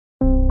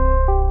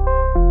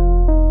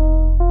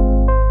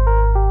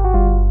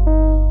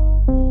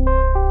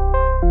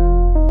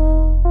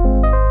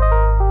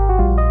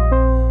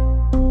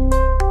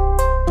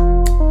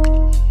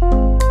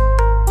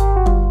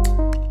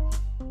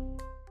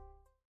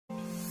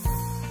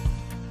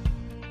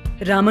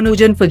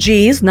Ramanujan for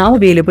G is now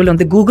available on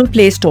the Google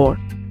Play Store.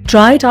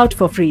 Try it out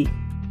for free.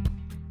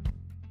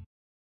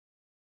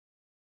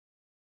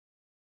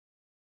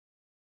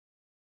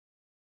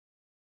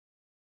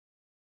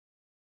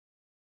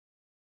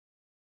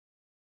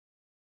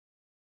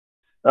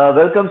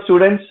 Welcome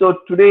students.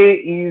 So today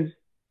is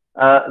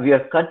we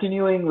are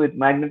continuing with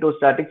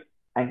magnetostatics,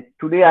 and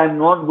today I'm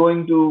not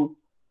going to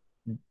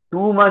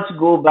too much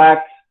go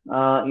back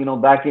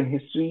back in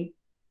history.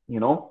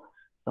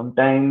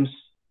 Sometimes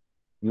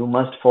you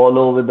must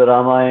follow with the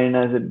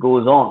Ramayana as it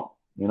goes on,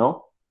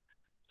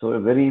 so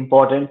very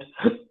important.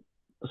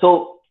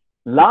 So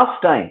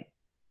last time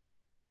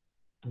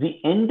we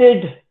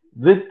ended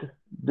with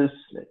this.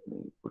 Let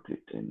me put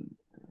it in.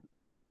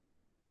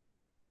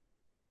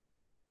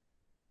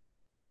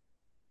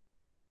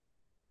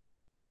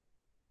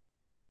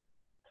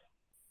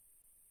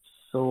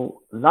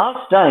 So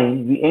last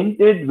time we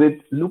ended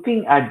with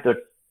looking at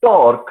the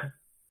torque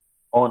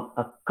on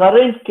a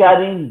current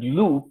carrying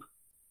loop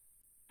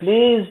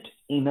placed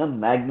in a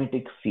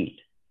magnetic field.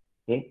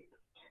 Okay.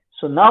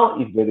 So now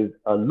if there is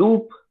a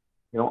loop,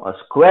 a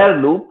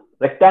square loop,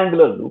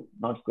 rectangular loop,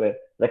 not square,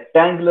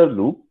 rectangular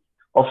loop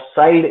of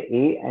side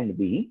A and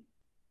B,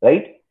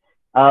 right,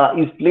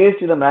 is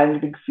placed in a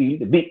magnetic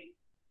field B.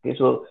 Okay.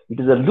 So it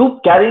is a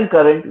loop carrying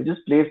current which is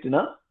placed in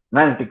a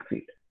magnetic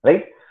field,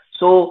 right?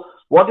 So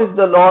what is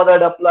the law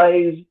that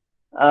applies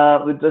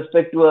with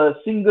respect to a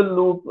single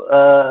loop?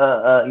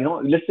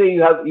 Let's say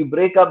you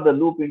break up the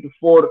loop into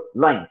 4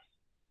 lines,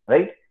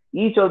 right?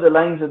 Each of the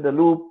lines of the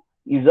loop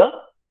is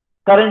a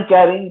current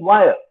carrying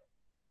wire,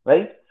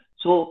 right?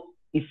 So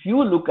if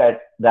you look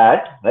at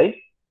that, right,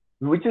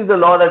 which is the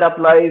law that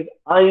applies?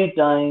 I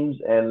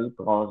times L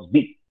cross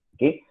B.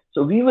 Okay,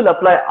 so we will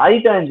apply I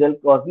times L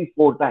cross B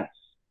 4 times.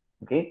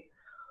 Okay,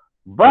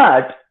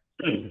 but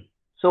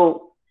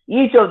so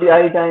each of the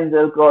I times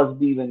L cross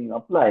B when you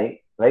apply,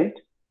 right?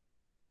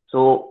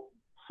 So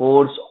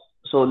force.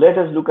 So let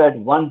us look at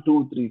 1,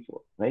 2, 3,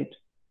 4, right?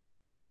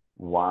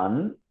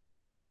 1,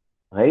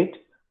 right?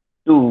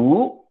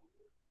 2,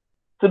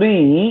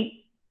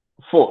 3,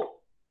 4,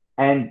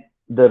 and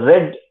the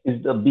red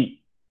is the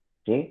B.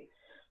 Okay.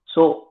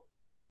 So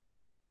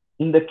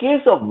in the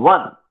case of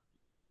 1,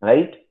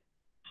 right,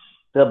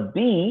 the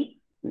B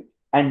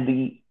and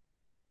the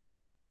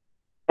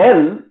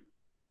L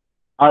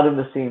are in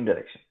the same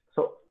direction.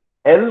 So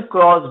L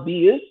cross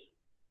B is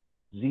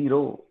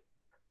 0.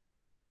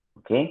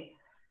 Okay.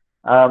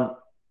 So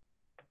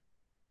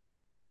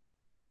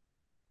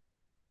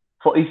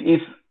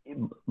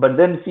but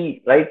then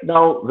see, right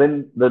now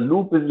when the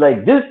loop is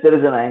like this, there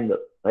is an angle,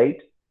 right?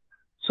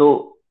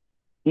 So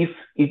if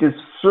it is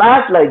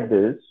flat like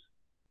this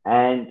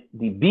and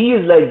the B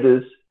is like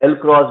this, L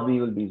cross B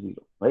will be 0,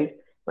 right?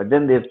 But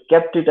then they've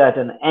kept it at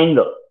an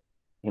angle,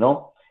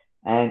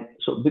 and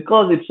so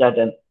because it's at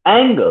an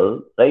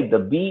angle, right, the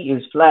B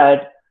is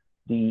flat,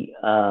 the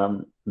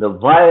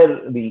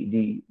wire,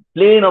 the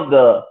plane of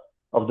the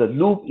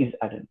loop is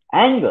at an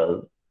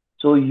angle,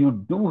 so you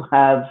do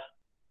have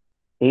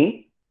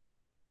a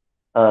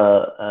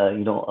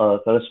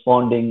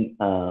corresponding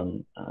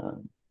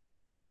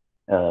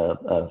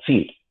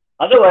field.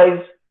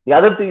 Otherwise, the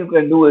other thing you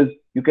can do is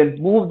you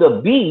can move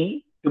the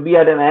B to be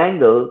at an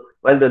angle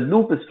while the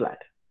loop is flat.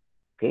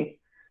 Okay.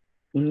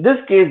 In this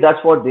case,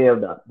 that's what they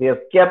have done. They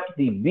have kept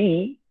the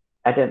B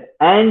at an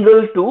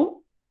angle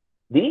to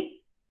the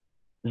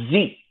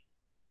Z.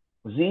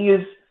 Z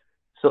is,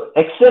 so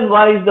X and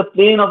Y is the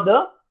plane of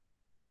the,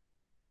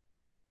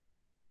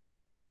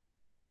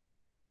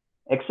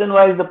 X and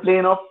Y is the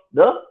plane of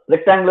the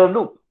rectangular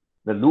loop.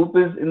 The loop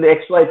is in the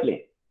XY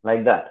plane,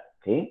 like that.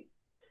 Okay.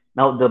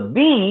 Now the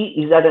B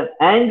is at an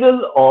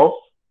angle of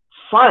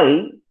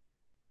phi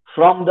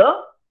from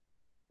the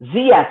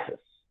Z axis.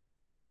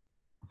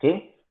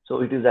 Okay.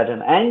 So it is at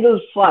an angle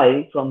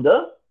phi from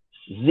the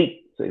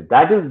Z. So if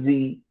that is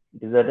Z,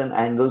 it is at an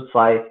angle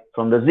phi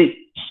from the Z.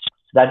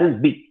 That is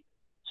B.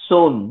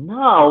 So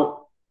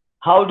now,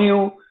 how do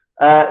you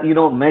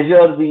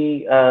measure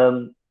the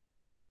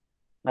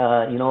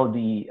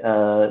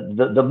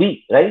the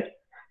B, right?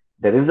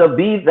 There is a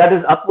B that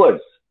is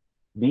upwards,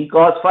 B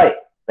cos phi,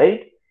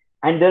 right?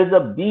 And there is a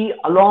B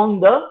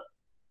along the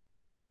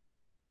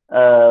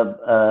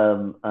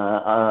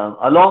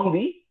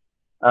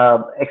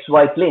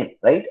XY plane,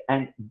 right?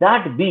 And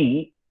that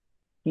B,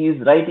 he is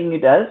writing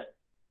it as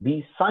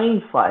B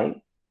sin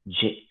phi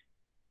j.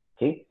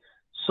 Okay,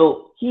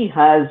 so he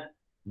has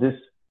this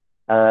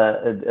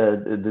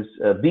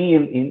B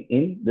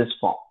in this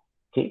form.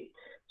 Okay,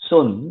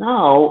 so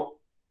now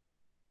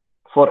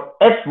for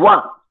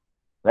F1,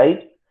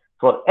 right?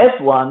 For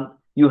F1,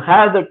 you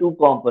have the 2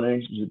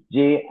 components,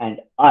 J and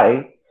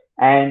I,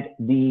 and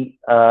the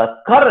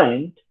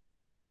current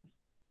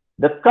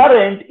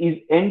is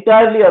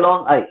entirely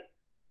along I,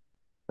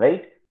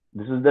 right?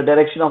 This is the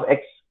direction of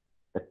X.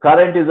 The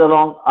current is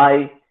along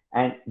I,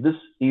 and this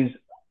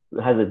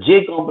has a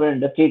J component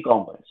and a K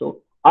component.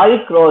 So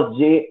I cross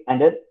J and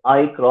then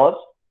I cross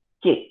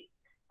K.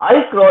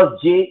 I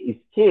cross J is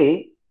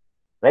K,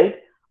 right?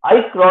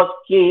 I cross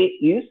K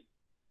is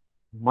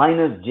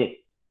minus j.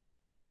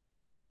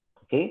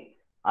 Okay,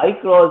 I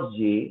cross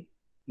j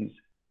is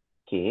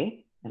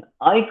k and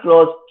I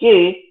cross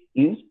k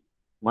is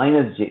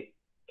minus j.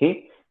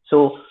 Okay,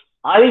 so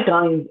I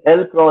times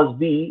L cross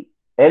B,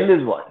 L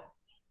is what?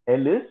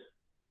 L is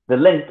the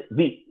length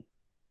B.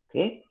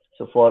 Okay,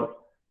 so for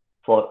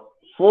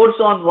force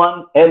on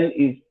 1, L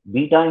is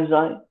B times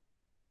I.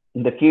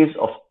 In the case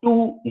of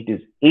 2, it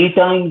is A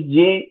times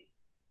J,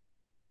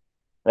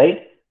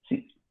 right?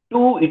 See,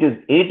 2, it is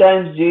A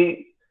times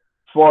J.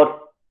 For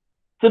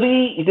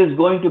 3, it is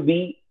going to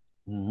be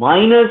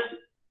minus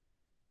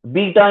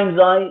B times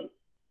I,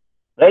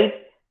 right?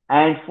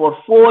 And for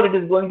 4, it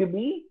is going to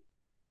be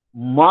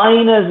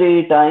minus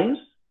A times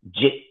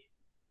J.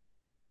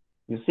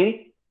 You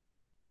see?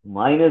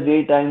 Minus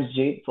A times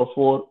J for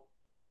 4,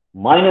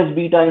 minus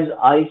B times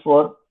I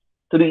for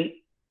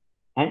 3,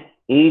 and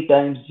A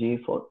times J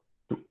for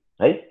 2,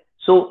 right?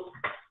 So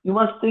you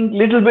must think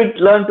little bit,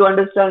 learn to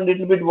understand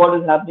little bit what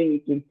is happening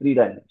in 3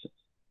 dimensions.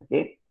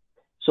 Okay.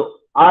 So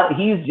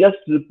he is just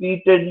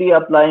repeatedly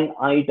applying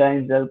I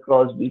times L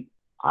cross B,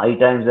 I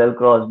times L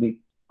cross B,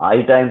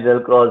 I times L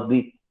cross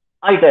B,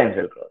 I times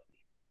L cross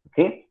B.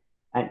 Okay.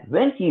 And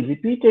when he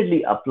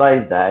repeatedly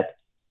applies that,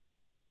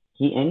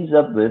 he ends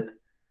up with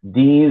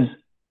these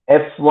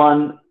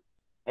F1,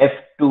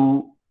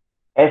 F2,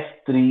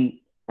 F3,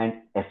 and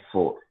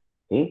F4.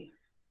 Okay.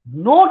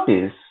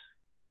 Notice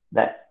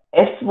that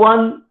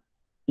F1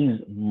 is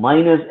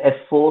minus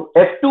F4,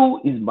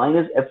 F2 is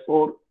minus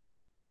F4.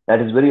 That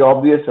is very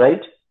obvious,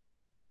 right?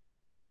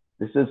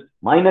 This is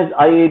minus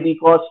IAB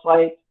cos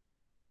phi.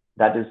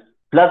 That is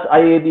plus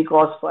IAB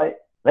cos phi,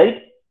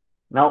 right?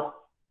 Now,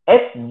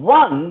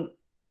 F1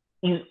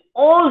 is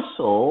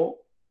also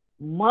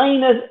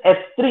minus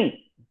F3.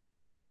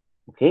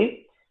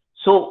 Okay.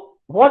 So,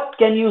 what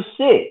can you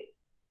say?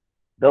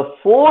 The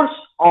force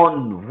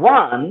on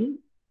 1,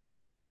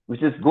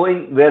 which is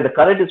going where the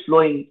current is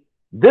flowing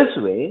this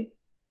way,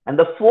 and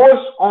the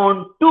force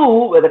on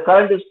 2, where the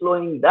current is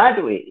flowing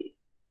that way,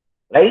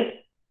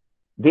 right?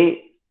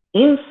 They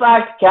in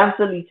fact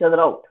cancel each other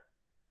out.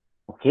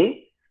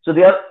 Okay. So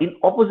they are in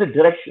opposite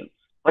directions,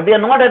 but they are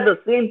not at the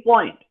same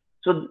point.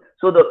 So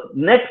the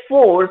net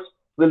force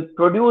will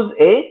produce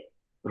a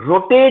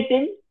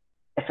rotating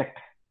effect.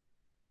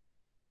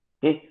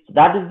 Okay. So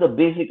that is the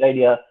basic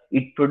idea.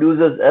 It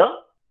produces a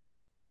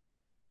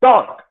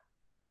torque.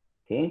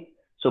 Okay.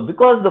 So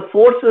because the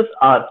forces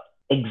are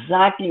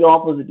exactly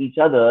opposite each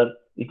other,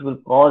 it will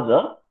cause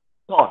a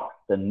torque.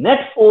 The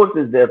net force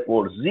is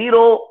therefore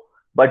 0,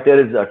 but there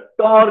is a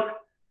torque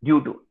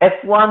due to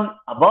F1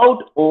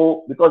 about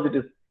O, because it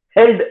is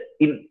held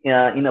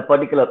in a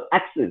particular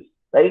axis,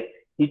 right?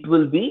 It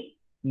will be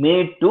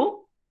made to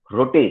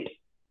rotate.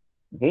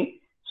 Okay.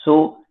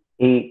 So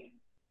a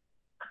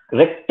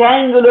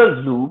rectangular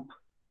loop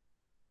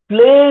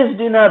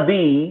placed in a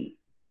B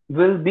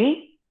will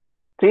be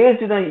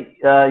placed in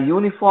a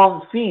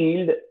uniform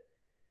field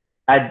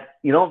at,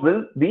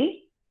 will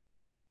be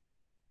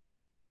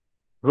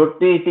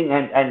rotating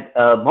and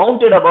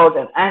mounted about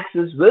an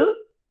axis will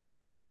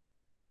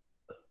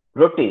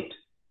rotate.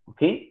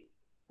 Okay.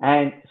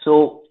 And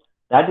so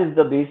that is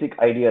the basic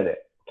idea there.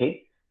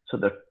 Okay. So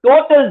the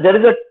total,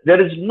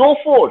 there is no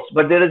force,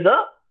 but there is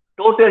a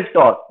total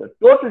torque. The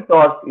total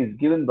torque is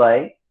given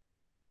by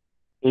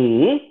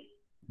A,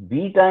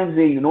 B times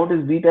A. You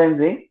notice B times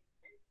A,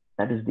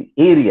 that is the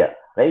area,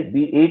 right?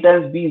 A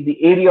times B is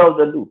the area of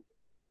the loop.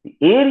 The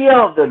area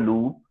of the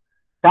loop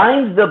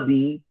times the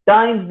B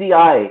times the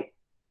I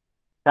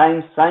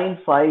times sine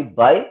phi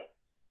by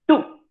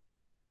 2.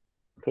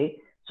 Okay.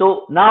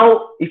 So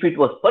now if it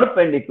was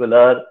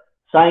perpendicular,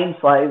 sine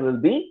phi will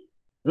be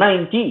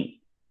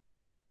 90,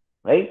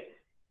 right?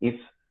 If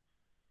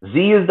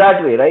Z is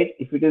that way, right?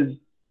 If it is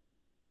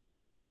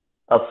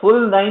a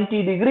full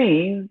 90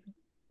 degrees,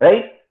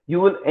 right,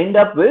 you will end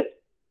up with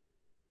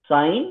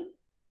sine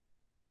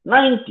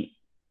 90.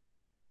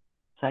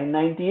 Sine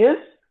 90 is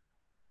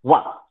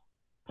 1,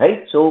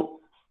 right? So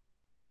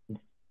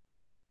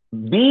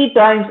B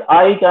times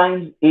I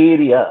times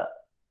area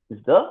is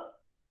the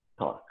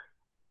torque.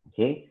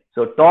 Okay.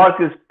 So torque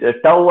is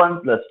tau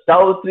 1 plus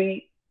tau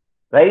 3,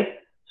 right?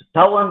 So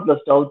tau 1 plus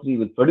tau 3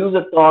 will produce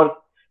a torque.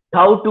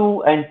 Tau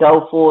 2 and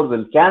tau 4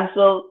 will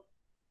cancel.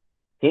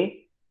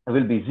 Okay. It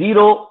will be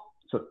 0.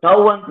 So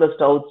tau 1 plus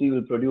tau 3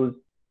 will produce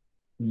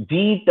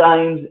B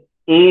times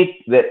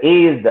A, where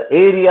A is the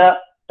area,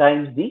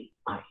 times the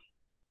I.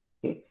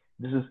 Okay.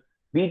 This is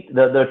B,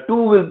 the 2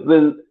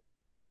 will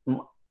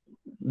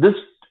this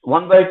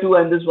 1 by 2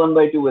 and this 1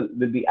 by 2 will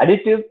be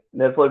additive.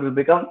 Therefore, it will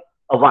become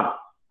a 1.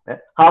 Okay.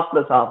 Half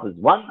plus half is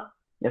 1.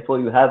 Therefore,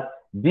 you have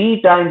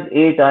B times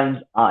A times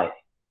I.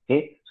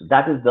 Okay. So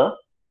that is the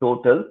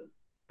total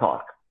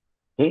torque.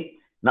 Okay.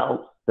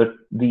 Now,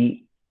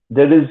 he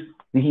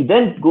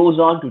then goes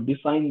on to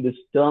define this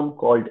term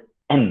called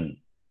M.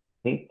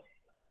 Okay.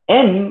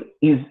 M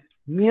is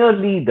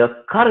merely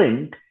the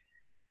current.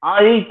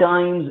 I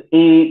times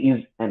A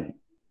is M.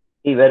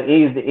 Where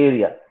A is the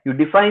area. You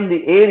define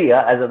the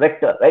area as a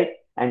vector, right?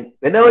 And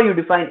whenever you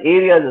define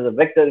areas as a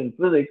vector in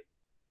physics,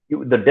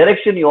 the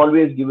direction you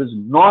always give is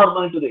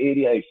normal to the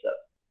area itself.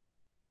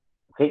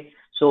 Okay,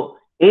 so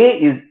A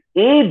is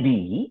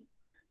AB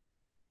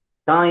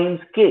times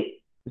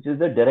K, which is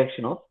the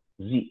direction of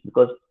Z,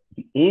 because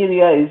the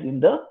area is in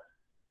the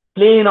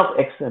plane of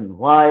X and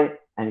Y,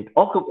 and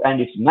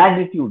its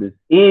magnitude is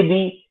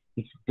AB.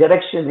 Its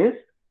direction is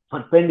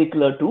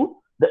perpendicular to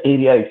the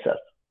area itself.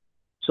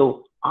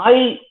 So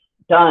I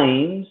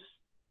times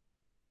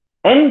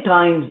N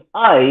times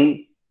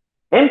I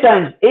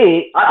times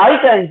A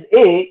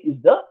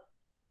is the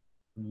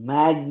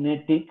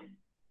magnetic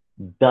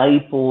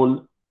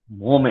dipole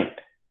moment,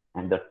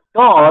 and the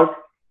torque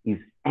is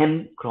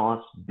M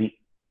cross B.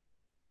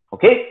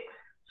 Okay,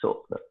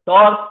 so the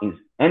torque is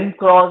M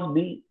cross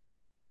B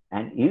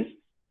and is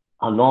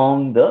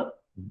along the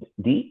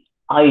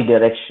I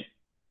direction.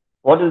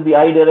 What is the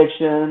I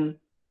direction?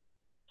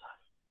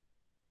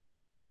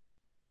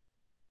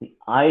 The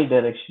I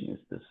direction is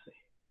this way,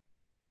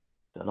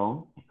 it's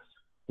along X.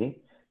 Okay,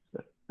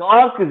 the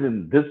torque is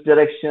in this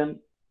direction,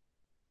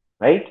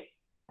 right?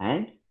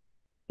 And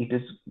it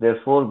is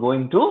therefore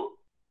going to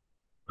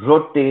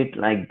rotate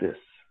like this.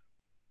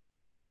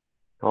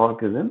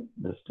 Torque is in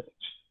this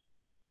direction.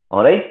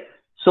 All right.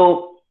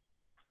 So,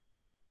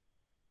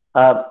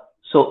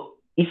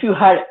 if you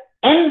had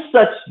n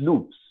such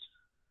loops,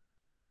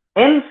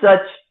 n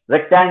such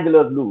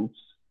rectangular loops,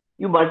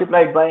 you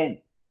multiply it by n.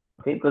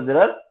 Okay, because there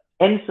are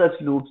n such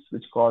loops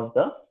which cause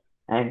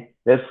and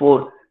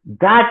therefore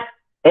that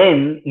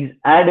n is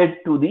added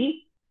to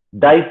the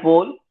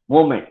dipole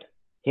moment.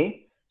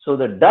 Okay, so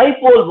the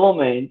dipole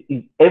moment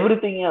is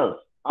everything else.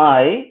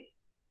 I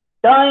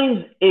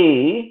times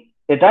A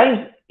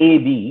times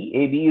AB.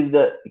 AB is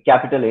the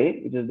capital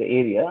A, which is the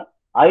area.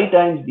 I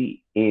times the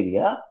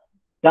area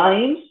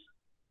times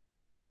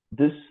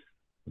this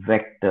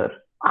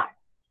vector I.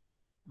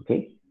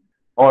 Okay,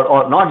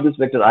 or not this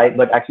vector I,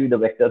 but actually the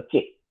vector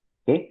K.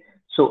 Okay,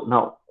 so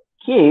now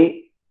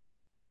K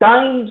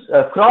times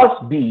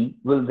cross B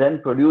will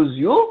then produce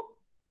you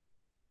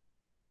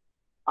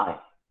I,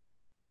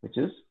 which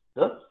is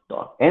the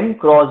torque. M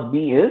cross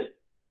B is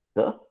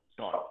the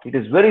torque. It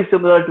is very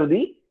similar to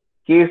the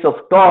case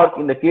of torque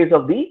in the case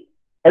of the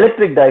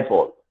electric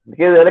dipole. In the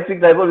case of the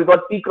electric dipole, we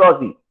got P cross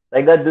B.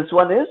 Like that, this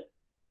one is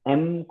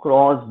M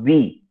cross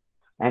B,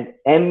 and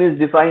M is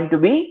defined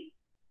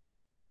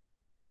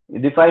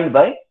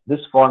by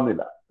this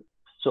formula.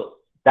 So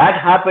that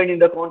happened in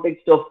the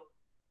context of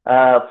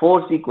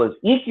force equals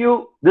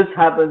EQ. This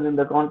happens in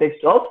the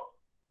context of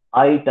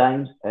I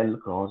times L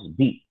cross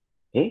B.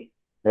 Okay,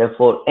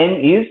 therefore N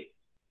is,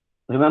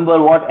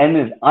 remember what N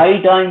is, I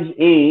times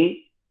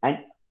A and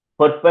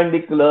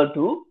perpendicular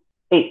to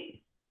A.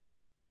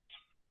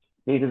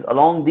 It is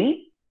along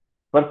the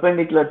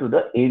perpendicular to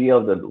the area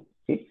of the loop.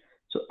 Okay,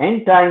 so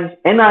N times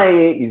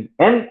NIA is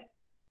N,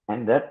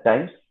 and that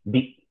times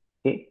B.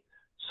 Okay,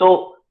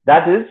 so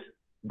that is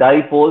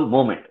dipole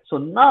moment. So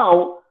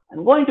now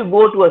I'm going to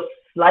go to a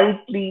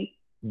slightly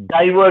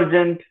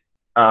divergent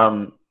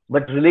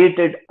but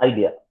related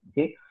idea.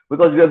 Okay,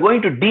 because we are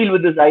going to deal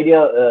with this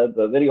idea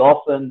very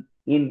often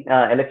in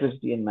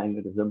electricity and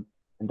magnetism,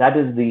 and that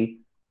is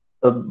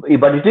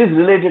but it is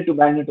related to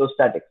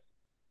magnetostatics.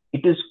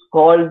 It is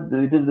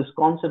this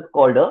concept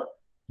called a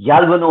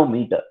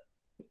galvanometer.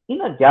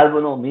 In a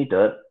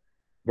galvanometer,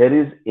 there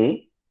is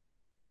a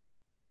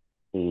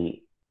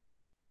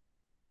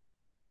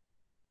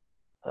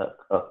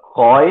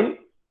coil.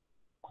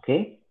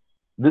 Okay,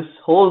 this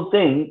whole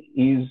thing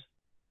is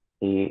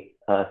a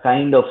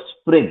kind of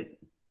spring.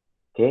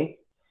 Okay,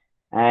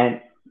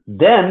 and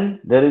then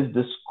there is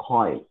this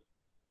coil.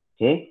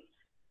 Okay,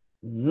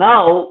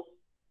 now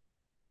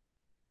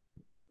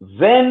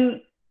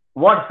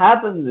what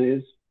happens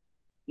is,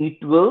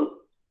 it will,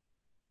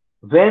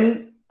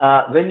 when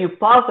you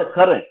pass a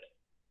current,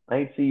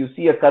 right? So you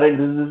see a current,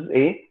 this is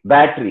a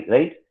battery,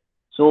 right?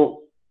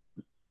 So,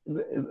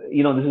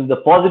 you know, this is the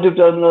positive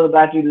terminal of the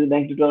battery, this is the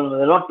negative terminal.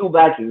 There are not two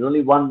batteries, there's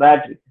only one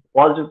battery.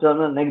 Positive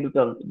terminal, negative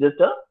terminal,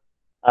 just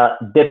a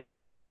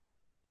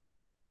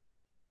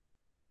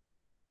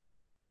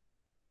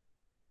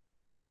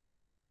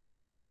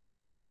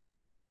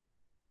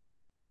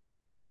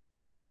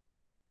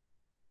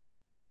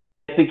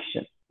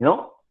depiction, you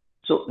know.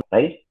 So,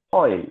 right,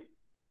 coil,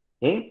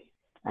 okay,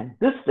 and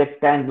this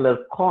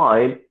rectangular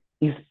coil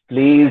is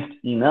placed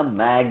in a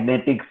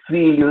magnetic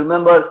field. You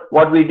remember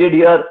what we did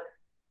here?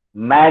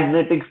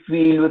 Magnetic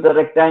field with a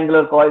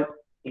rectangular coil,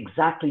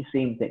 exactly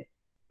same thing.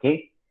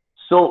 Okay,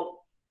 so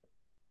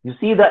you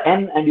see the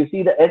N and you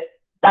see the S,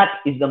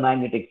 that is the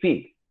magnetic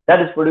field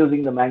that is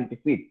producing the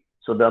magnetic field.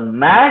 So the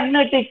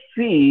magnetic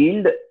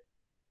field,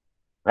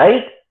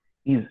 right,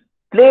 is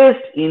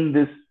placed in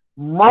this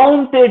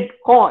mounted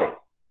coil.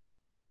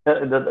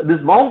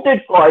 This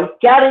mounted coil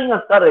carrying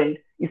a current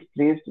is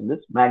placed in this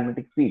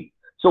magnetic field.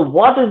 So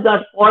what is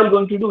that coil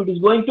going to do? It is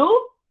going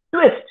to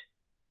twist,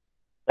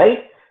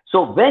 right?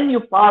 So when you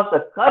pass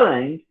a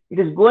current, it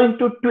is going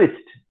to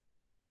twist.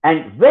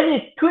 And when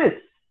it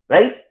twists,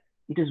 right,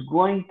 it is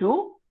going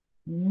to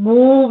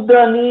move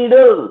the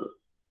needle.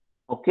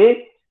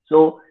 Okay,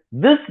 so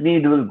This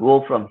needle will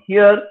go from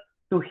here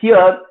to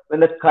here when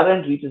the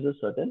current reaches a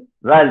certain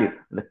value.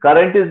 When the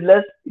current is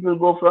less, it will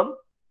go from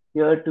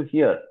here to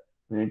here.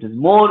 When it is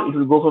more, it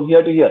will go from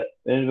here to here.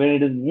 When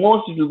it is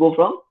most, it will go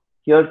from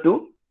here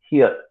to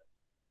here.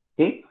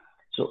 Okay.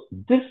 So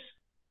this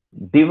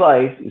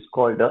device is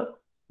called a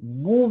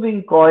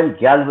moving coil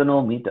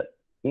galvanometer.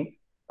 Okay.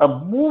 A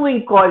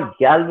moving coil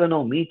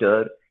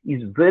galvanometer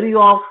is very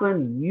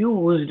often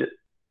used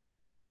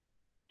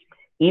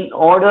in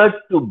order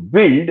to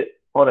build,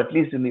 or at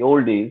least in the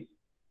old days,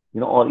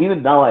 or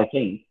even now, I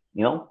think,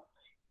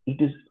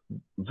 it is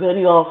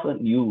very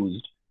often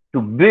used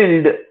to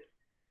build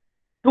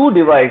two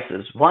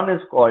devices. One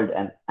is called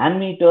an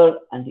ammeter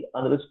and the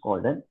other is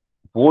called an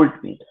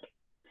voltmeter.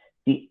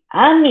 The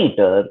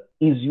ammeter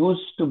is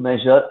used to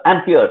measure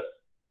amperes,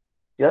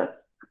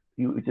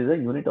 which is a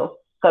unit of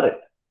current.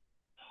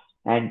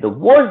 And the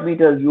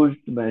voltmeter is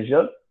used to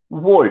measure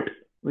volt,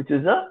 which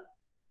is a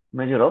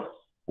measure of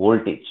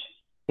voltage.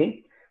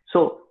 Okay.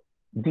 So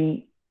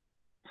the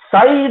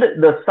size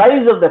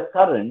of the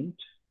current,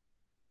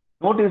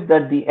 notice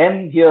that the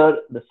M here,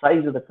 the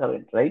size of the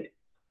current, right?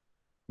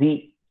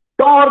 The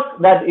torque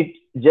that it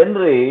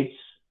generates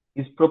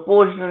is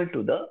proportional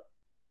to the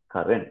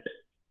current.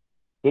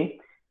 Okay.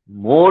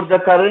 More the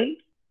current,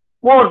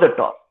 more the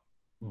torque.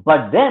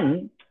 But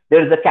then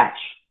there is a catch.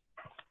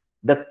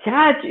 The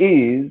catch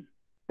is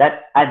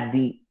that at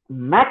the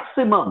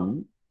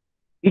maximum,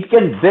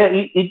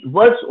 it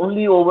works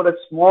only over a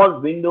small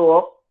window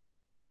of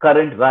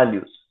current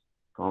values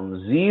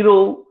from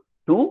 0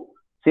 to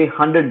say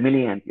 100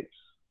 milliamperes.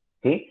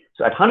 Okay,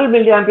 so at 100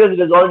 milliamperes, it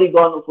has already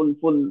gone a full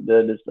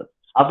distance.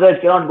 After that,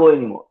 it cannot go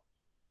anymore.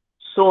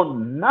 So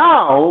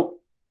now,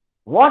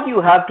 what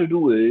you have to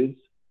do is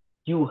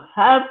you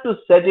have to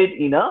set it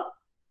in a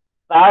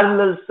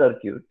parallel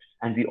circuit,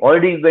 and we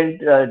already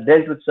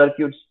dealt with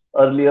circuits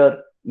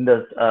earlier in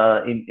the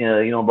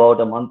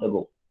about a month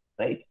ago,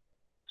 right?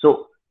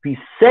 So we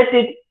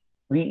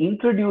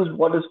introduced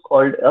what is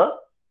called a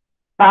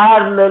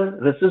parallel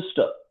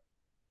resistor.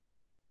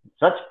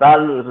 Such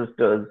parallel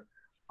resistors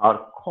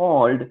are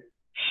called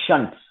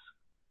shunts.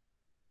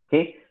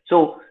 Okay,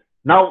 so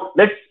now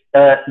let's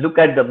look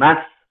at the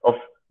mass of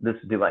this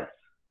device.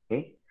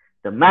 Okay,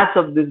 the mass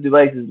of this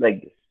device is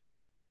like this: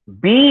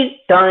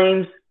 B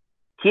times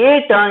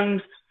K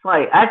times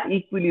phi at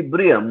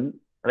equilibrium,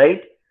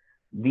 right?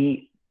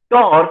 The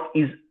torque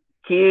is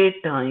K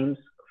times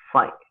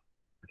phi.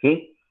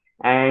 Okay,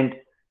 and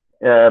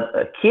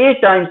K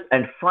times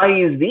and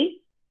phi is the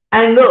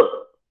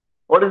angle.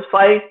 What is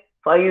phi?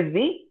 Phi is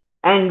the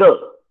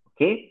angle.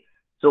 Okay,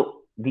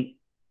 so if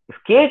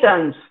K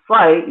times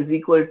phi is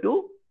equal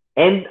to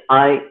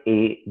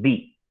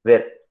NIAB,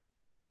 where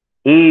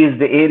A is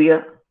the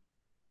area,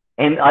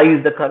 NI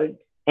is the current,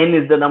 N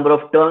is the number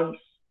of turns,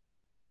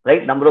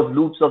 right? Number of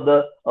loops of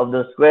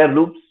the square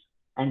loops,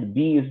 and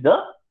B is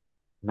the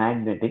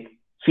magnetic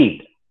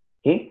field.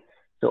 Okay,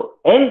 so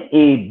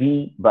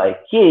NAB by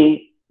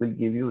K will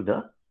give you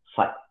the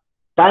phi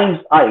times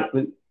I.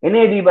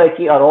 NAB by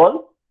K are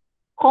all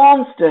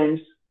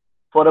constants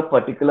for a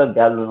particular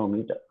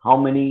galvanometer. How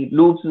many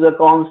loops is a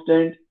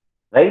constant,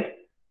 right?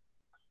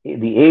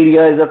 The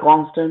area is a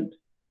constant.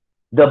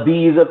 The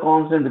B is a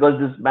constant because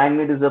this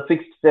magnet is a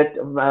fixed set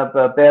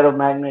of pair of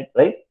magnets,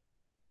 right?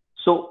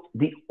 So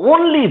the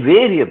only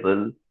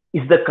variable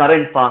is the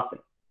current passing.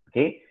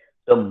 Okay,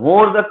 the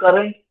more the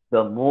current,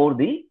 the more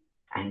the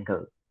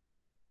angle.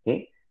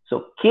 Okay,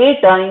 so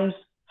K times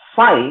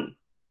phi,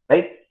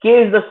 right?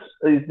 K is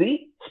the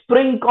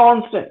spring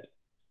constant.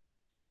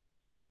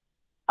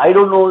 I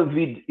don't know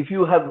if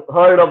you have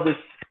heard of this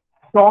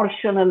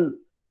torsional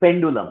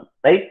pendulum,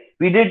 right?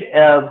 We did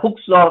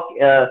Hooke's law,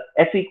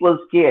 F equals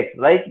Kx,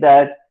 right?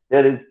 That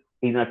there is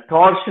in a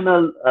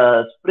torsional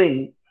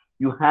spring,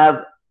 you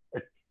have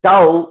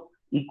tau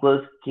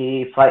equals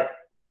K phi.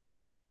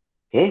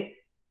 Okay,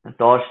 a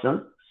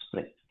torsional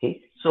spring.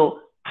 Okay, so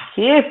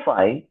K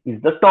phi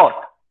is the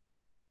torque.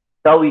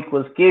 Tau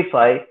equals K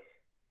phi.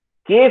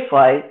 K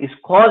phi is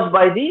caused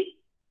by the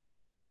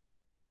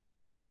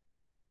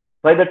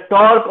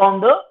torque on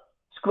the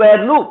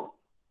square loop.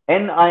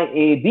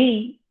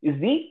 NIAB is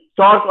the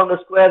torque on the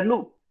square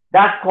loop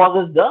that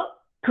causes the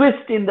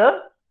twist in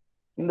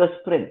the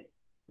spring.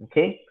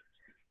 Okay,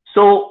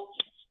 so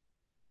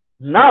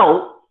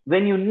now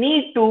when you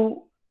need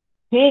to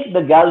take the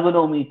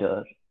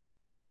galvanometer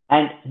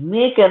and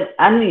make an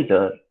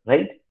ammeter,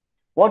 right?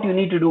 What you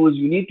need to do is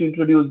you need to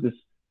introduce this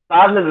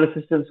parallel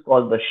resistance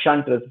called the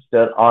shunt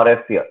resistor,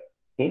 RF here.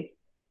 Okay,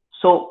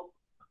 so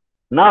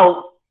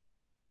now,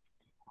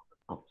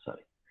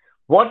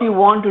 what you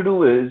want to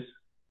do is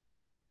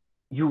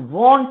you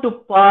want to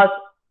pass.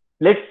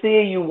 Let's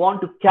say you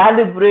want to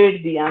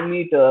calibrate the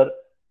ammeter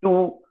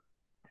to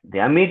the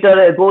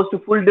ammeter goes to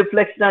full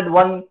deflection at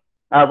 1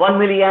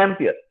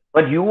 milliampere,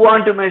 but you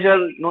want to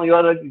measure. You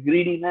are a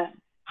greedy man.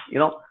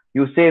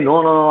 You say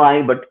no,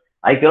 but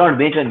I cannot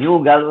make a new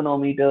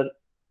galvanometer,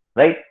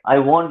 right? I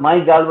want my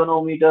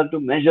galvanometer to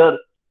measure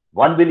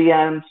 1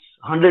 milliamps,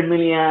 100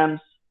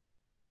 milliamps,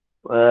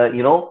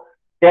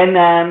 10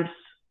 amps,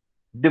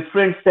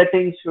 different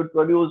settings should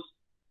produce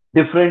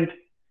different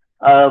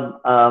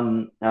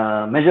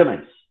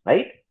measurements,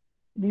 right?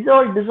 These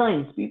are all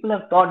designs. People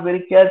have thought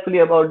very carefully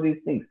about these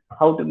things,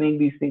 how to make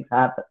these things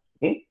happen.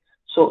 Okay,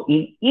 so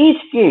in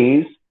each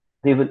case,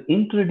 they will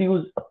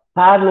introduce a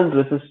parallel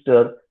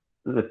resistor,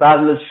 the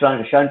parallel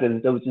shunt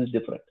resistor, which is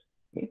different.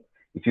 Okay?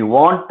 If you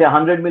want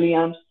 100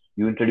 milliamps,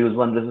 you introduce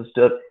one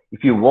resistor.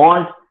 If you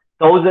want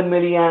 1000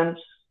 milliamps,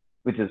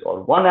 which is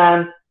or 1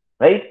 amp,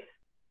 right?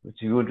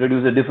 Which you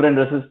introduce a different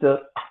resistor.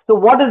 So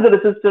what is the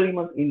resistor you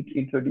must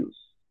introduce?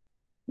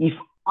 If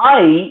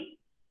I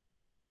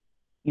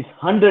is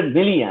 100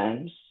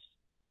 milliamps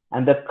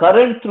and the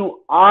current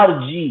through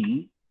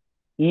RG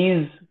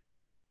is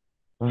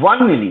 1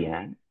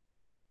 milliamp,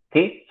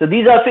 okay, so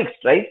these are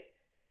fixed, right?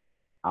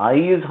 I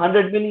is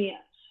 100 milliamps,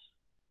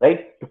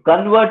 right? To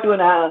convert to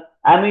an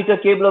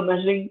ammeter cable of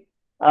measuring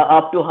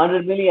up to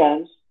 100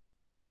 milliamps,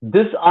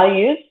 this I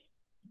is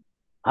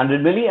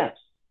 100 milliamps.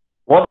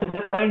 What is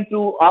the current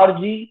through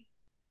RG?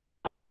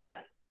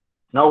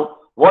 Now,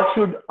 what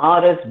should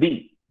RS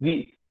be?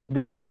 We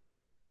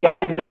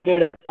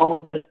calculated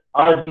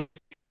RG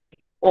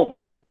ohm.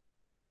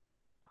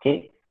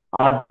 Okay,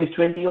 RG is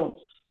 20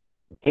 ohms.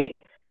 Okay,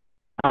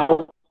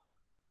 now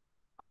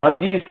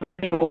RG is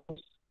 20 ohms.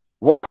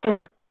 What should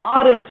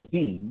RS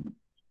be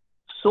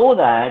so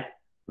that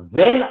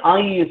when I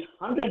is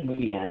 100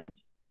 milliamps,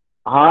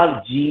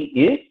 RG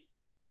is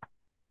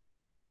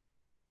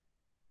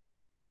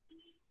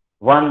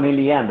 1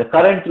 milliamp. The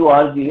current through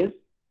RG is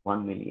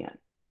 1 milliamp.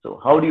 So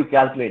how do you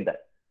calculate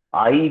that?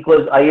 I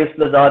equals IS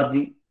plus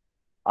RG.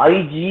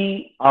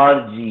 IG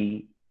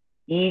RG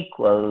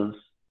equals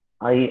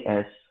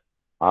IS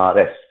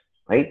RS,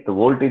 right? The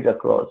voltage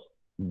across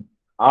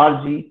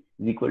RG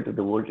is equal to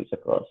the voltage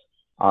across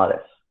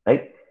RS,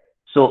 right?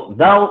 So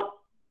now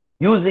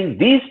using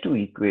these two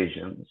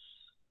equations,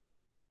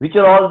 which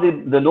are all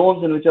the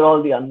knowns and which are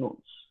all the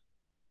unknowns?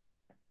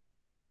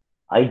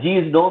 IG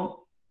is known,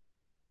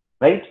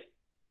 right?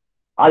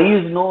 I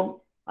is known.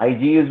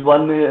 IG is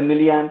 1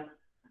 milliamp.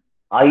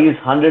 I is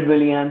 100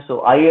 milliamps.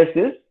 So IS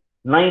is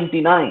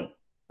 99,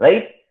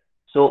 right?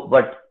 So,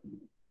 but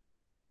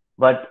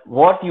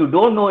what you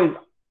don't know is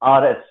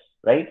RS,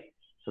 right?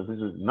 So this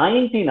is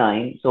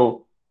 99.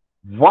 So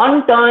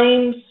 1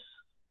 times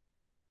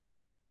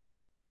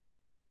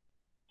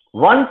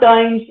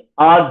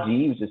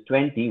RG, which is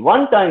 20,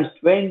 1 times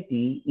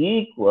 20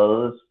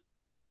 equals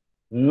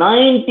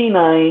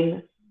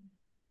 99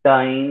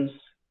 times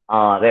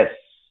RS.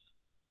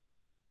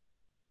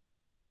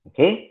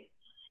 Okay,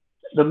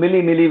 the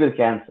milli will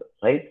cancel,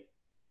 right?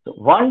 So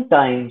 1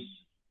 times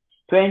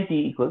 20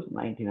 equals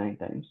 99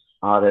 times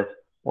RS.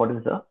 What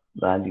is the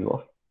value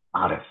of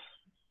RS?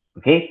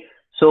 Okay,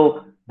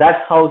 so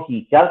that's how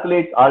he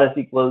calculates. RS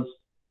equals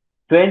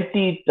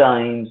 20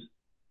 times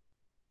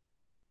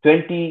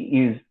 20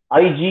 is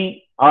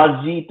IG,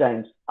 RG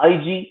times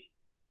IG,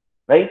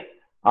 right?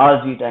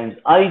 RG times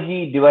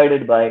IG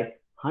divided by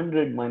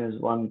 100 minus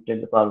 1, 10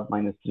 to the power of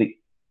minus 3.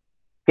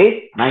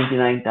 Okay,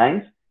 99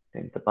 times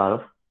 10 to the power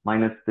of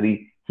minus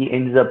 3. He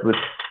ends up with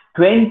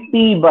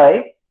 20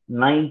 by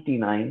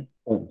 99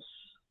 ohms.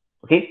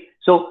 Okay,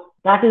 so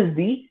that is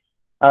the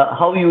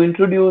how you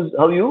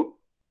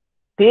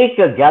take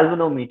a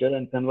galvanometer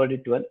and convert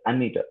it to an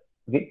ammeter.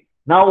 Okay,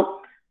 now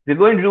we're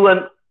going to do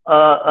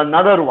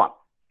another one.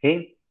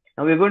 Okay,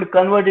 now we're going to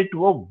convert it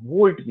to a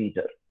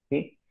voltmeter.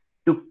 Okay,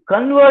 to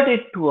convert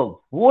it to a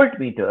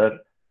voltmeter,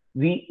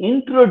 we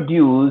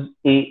introduce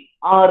a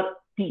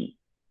RT.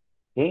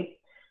 Okay,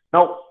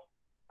 now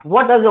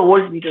what does a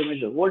voltmeter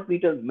measure?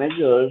 Voltmeter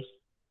measures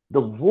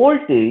the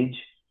voltage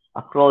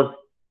across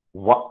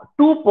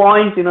 2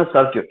 points in a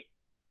circuit.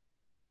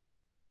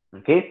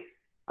 Okay,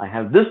 I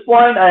have this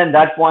point and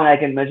that point. I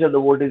can measure the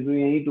voltage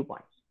between any 2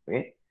 points.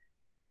 Okay,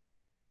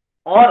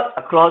 or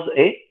across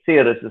a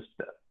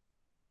resistor.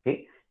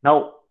 Okay,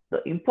 now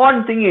the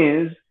important thing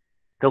is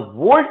the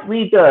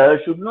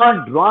voltmeter should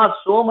not draw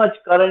so much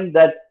current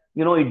that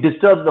it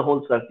disturbs the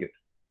whole circuit,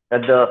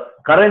 that the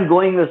current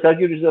going in the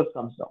circuit itself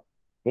comes down.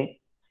 Okay,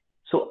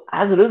 so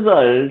as a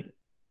result,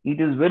 it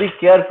is very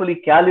carefully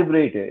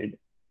calibrated.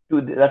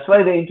 That's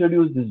why they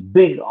introduced this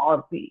big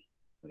RP.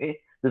 Okay,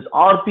 this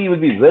RP will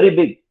be very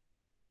big.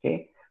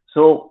 Okay,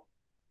 so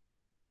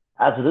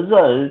as a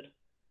result,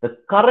 the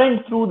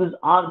current through this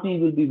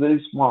RP will be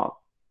very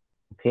small.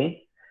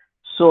 Okay,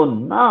 so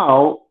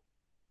now,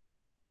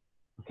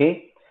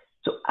 okay,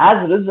 so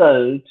as a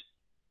result,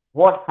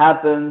 what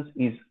happens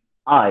is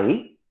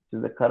I, so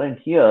the current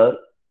here,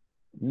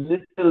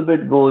 little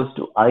bit goes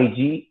to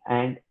IG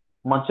and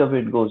much of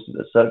it goes to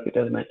the circuit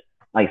element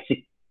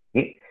IC.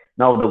 Okay,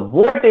 now the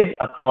voltage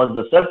across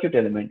the circuit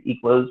element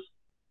equals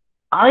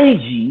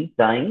IG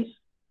times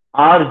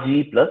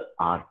RG plus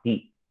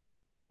RT.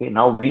 Okay,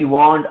 now we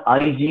want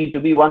IG to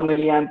be 1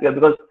 milliampere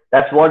because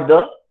that's what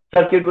the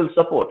circuit will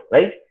support,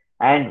 right?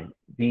 And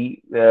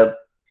we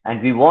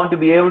want to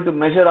be able to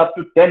measure up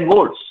to 10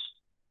 volts,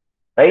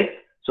 right?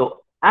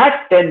 So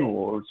at 10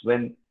 volts,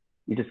 when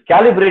it is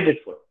calibrated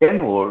for 10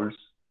 volts,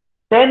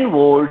 10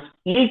 volts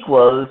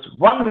equals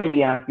 1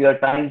 milliampere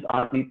times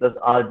RP plus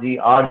RG.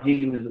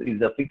 RG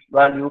is a fixed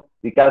value.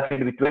 We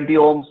calculated with 20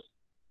 ohms,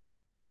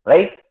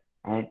 right?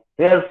 And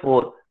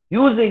therefore,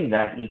 using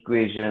that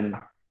equation,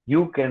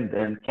 you can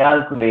then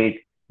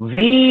calculate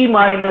V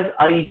minus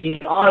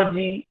IG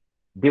RG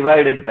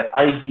divided by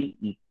IG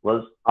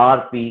equals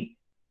RP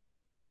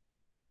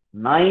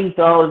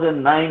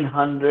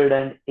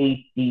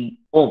 9,980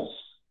 ohms,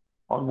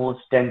 almost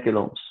 10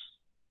 kilo ohms.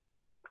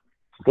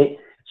 Okay,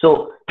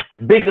 so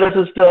big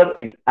resistor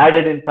is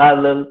added in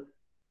parallel.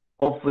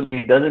 Hopefully,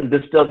 it doesn't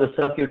disturb the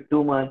circuit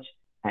too much,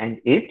 and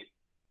it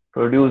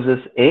produces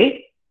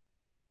a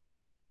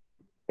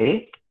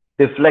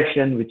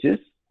deflection, which is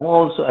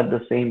also at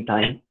the same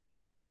time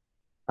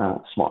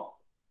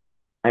small.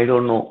 I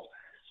don't know.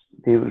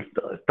 They will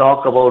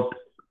talk about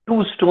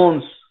two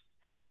stones.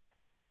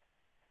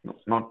 No,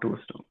 not two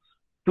stones.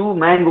 Two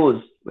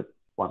mangoes with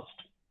one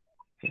stone.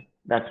 Okay.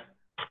 That's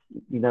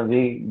in a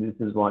way, this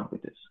is what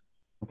it is.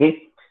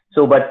 Okay.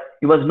 So, but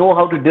you must know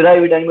how to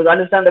derive it, and you must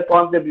understand the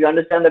concept. You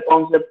understand the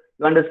concept.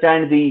 You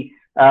understand the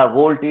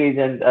voltage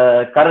and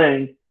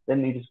current.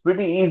 Then it is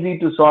pretty easy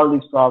to solve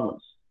these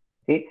problems.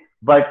 Okay.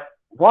 But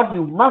what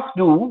you must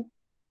do,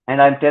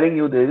 and I'm telling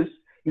you this,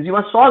 is you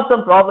must solve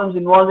some problems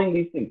involving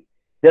these things.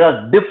 There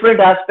are different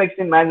aspects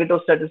in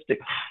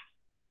magnetostatistics.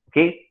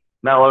 Okay.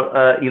 Now,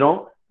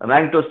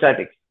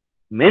 magnetostatics.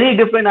 Many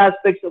different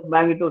aspects of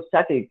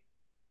magnetostatics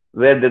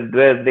where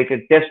they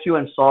can test you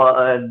and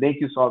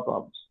make you solve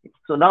problems.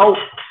 So now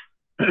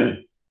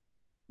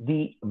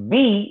the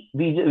B,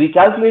 we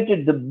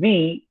calculated the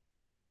B.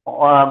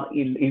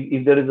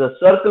 If there is a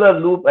circular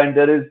loop and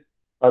there is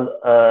a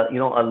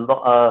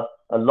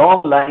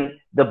long line,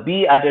 the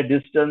B at a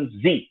distance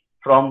Z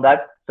from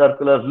that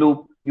circular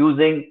loop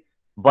using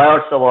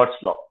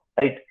Biot-Savart's law,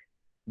 right?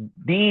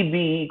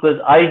 dB equals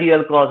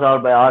IDL cross R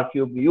by R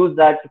cube. We use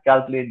that to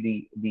calculate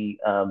the B,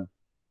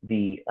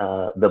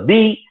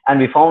 and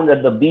we found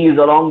that the B is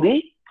along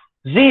the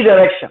Z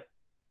direction.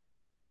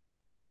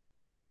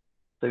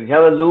 So if you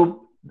have a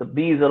loop, the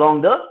B is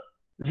along the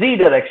Z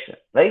direction,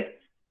 right?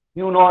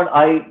 Mu naught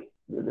I,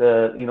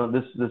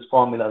 this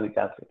formula we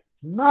calculate.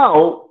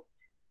 Now,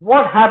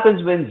 what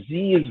happens when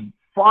Z is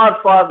far,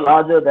 far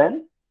larger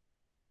than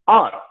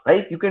R,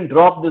 right? You can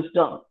drop this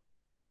term.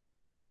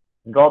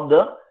 Drop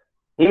the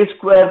A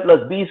square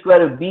plus B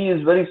square. If B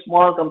is very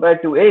small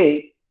compared to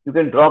A, you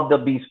can drop the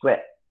B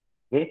square.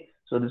 Okay,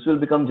 so this will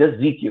become just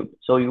Z cubed.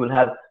 So you will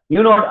have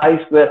mu naught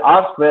I square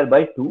R square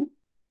by 2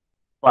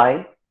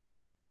 pi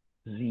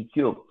Z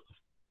cubed,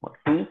 or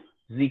 2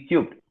 Z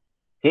cubed.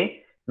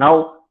 Okay,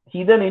 now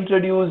he then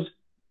introduced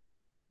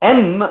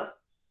M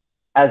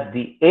as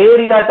the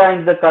area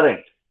times the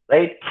current,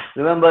 right?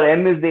 Remember,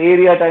 M is the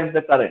area times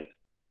the current.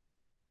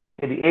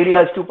 Okay, the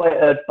area is 2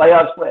 pi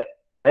R square,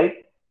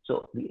 right?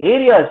 So the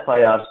area is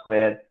pi R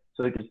square.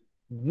 So it is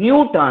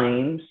mu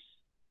times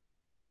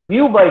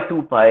mu by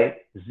 2 pi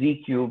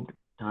Z cubed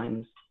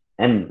times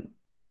M.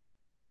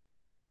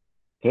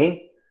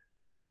 Okay.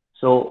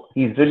 So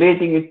he's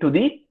relating it to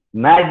the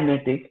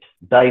magnetic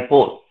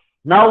dipole.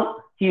 Now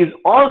he is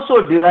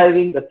also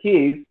deriving the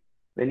case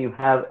when you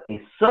have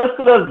a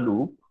circular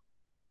loop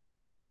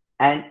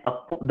and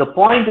the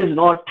point is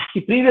not,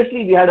 see,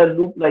 previously we had a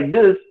loop like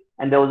this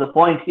and there was a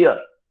point here.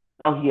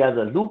 Now he has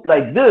a loop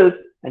like this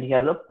and he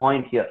has a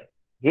point here.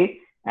 Okay,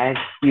 and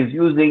he is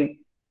using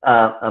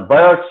a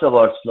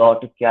Biot-Savart's law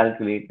to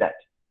calculate that.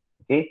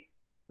 Okay,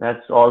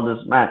 that's all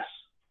this maths.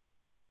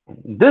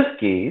 In this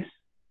case,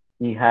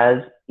 he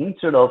has,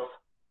 instead of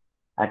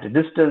at a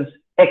distance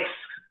x,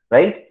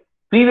 right?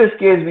 Previous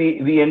case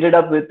we ended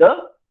up with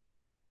a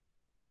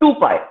 2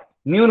 pi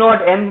mu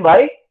naught M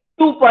by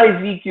 2 pi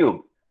Z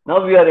cubed.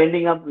 Now we are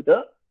ending up with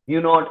a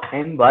mu naught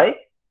M by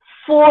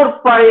 4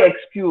 pi x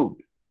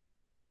cubed.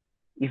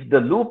 If the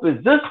loop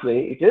is this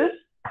way, it is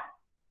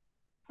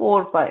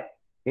 4 pi.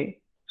 Okay.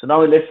 So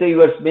now let's say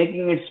you are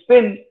making it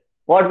spin.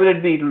 What will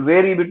it be? It will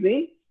vary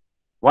between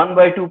 1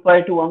 by 2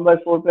 pi to 1 by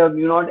 4 pi of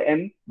mu naught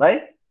M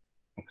by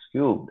x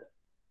cubed.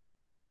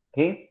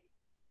 Okay.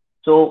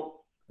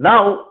 So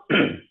now,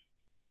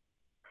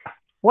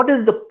 what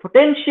is the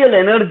potential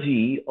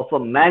energy of a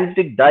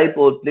magnetic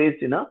dipole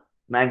placed in a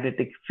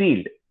magnetic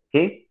field?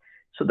 Okay.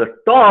 So the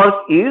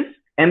torque is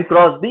M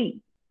cross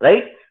B,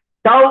 right?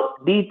 Tau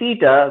d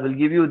theta will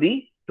give you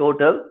the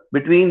total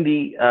between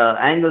the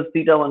angles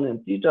theta 1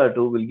 and theta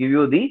 2 will give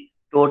you the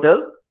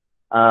total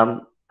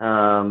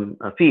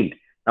field.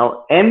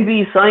 Now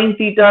MB sine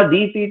theta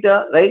d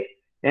theta, right?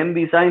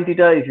 MB sine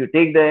theta, if you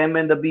take the M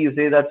and the B, you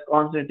say that's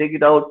constant, take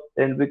it out,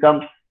 then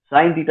become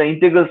sine theta.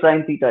 Integral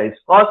sine theta is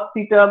cos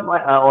theta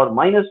or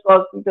minus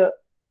cos theta,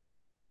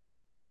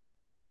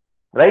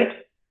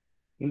 right?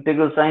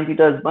 Integral sine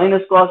theta is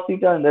minus cos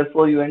theta, and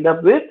therefore you end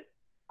up with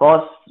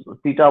cos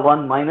theta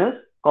 1 minus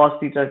cos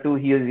theta 2.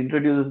 He has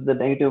introduced the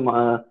negative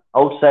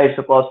outside,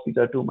 so cos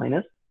theta 2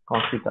 minus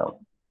cos theta 1,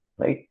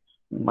 right?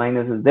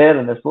 Minus is there,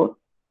 and therefore,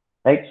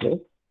 right?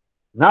 So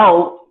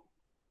now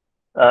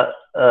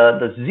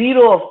the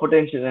zero of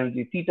potential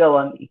energy theta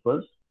 1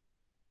 equals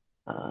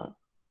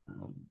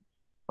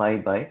pi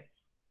by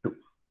 2.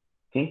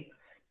 Okay.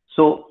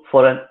 So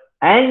for an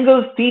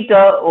angle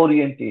theta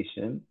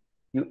orientation,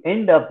 you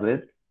end up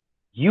with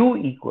U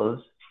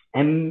equals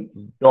m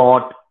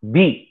dot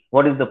b.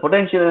 What is the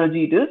potential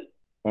energy? It is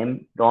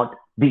m dot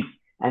b.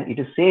 And it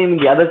is same in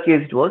the other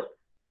case, it was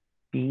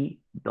P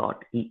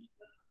dot E,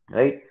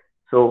 right?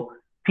 So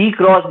P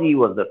cross E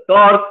was the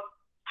torque,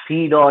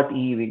 P dot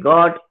E we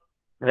got,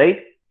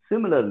 right?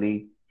 Similarly,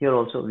 here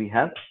also we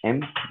have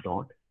m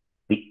dot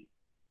B.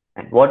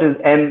 And what is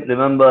m?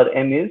 Remember,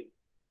 m is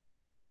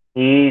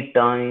A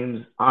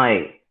times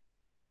I.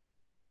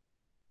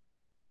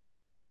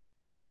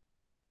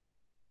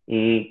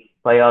 A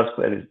pi r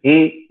square is A,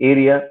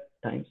 area,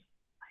 times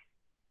I.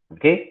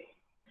 Okay?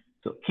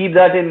 So keep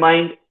that in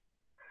mind.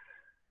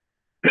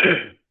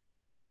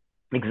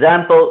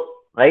 Example,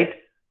 right?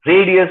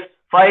 Radius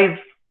 5,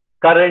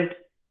 current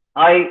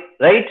I,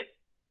 right?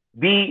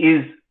 B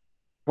is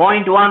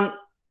 0.1,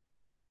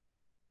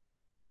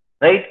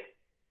 right?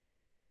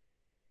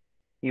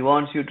 He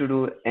wants you to do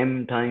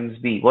m times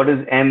b. What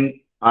is m?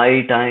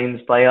 I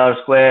times pi r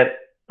square,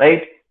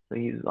 right? So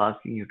he's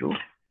asking you to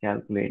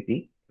calculate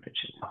the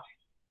potential energy.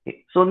 Okay.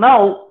 So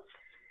now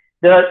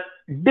there are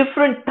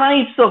different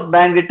types of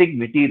magnetic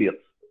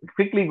materials.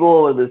 Quickly go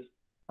over this.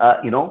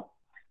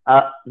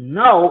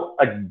 Now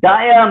a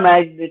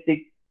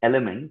diamagnetic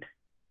element,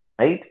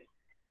 right,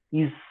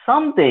 is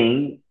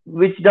something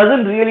which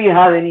doesn't really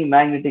have any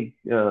magnetic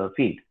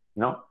field.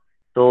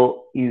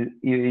 So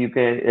you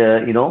can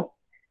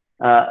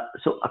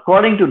so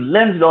according to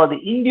Lenz's law, the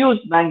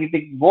induced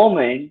magnetic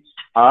moments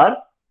are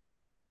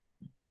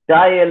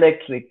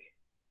dielectric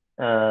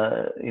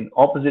in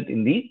opposite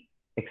in the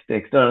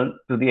external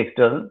to the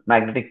external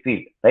magnetic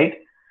field, right?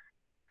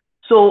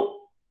 So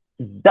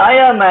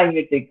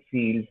diamagnetic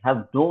fields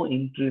have no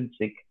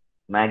intrinsic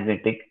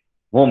magnetic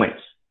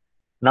moments.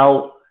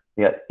 Now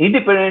they are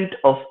independent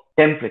of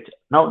temperature.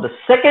 Now the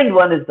second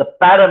one is the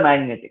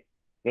paramagnetic.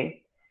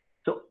 Okay,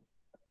 so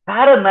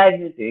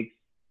paramagnetic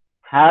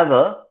have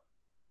a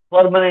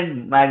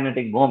permanent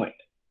magnetic moment,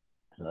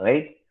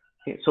 right?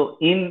 Okay, so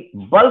in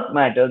bulk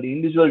matter, the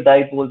individual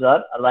dipoles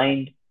are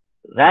aligned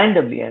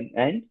randomly,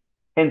 and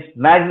hence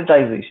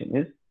magnetization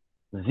is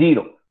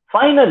 0.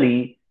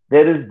 Finally,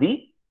 there is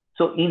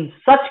so in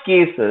such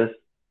cases,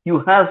 you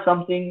have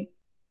something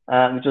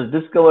which was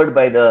discovered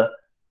by the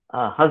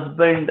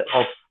husband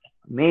of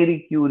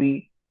Marie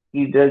Curie.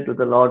 He dealt with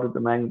a lot with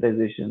the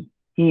magnetization.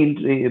 He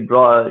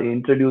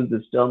introduced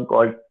this term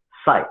called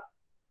psi.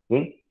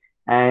 Okay,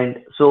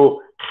 and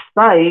so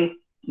psi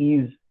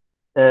is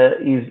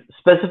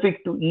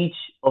specific to each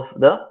of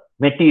the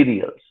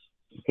materials.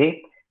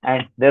 Okay,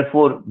 and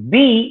therefore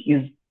B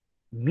is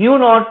mu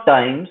naught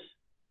times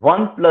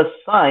 1 plus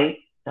psi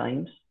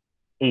times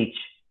H.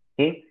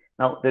 Okay,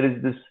 now there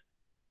is this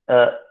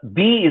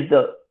B is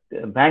the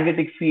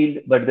magnetic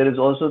field, but there is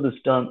also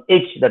this term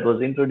H that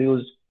was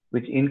introduced,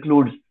 which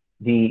includes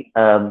the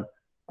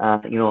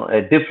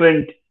a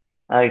different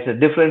it's a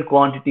different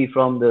quantity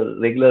from the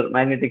regular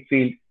magnetic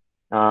field,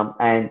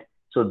 and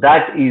so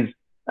that is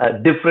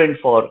different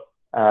for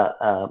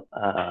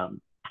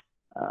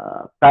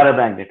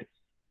paramagnetic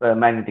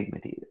magnetic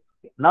material.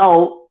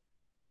 Now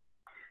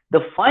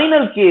the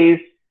final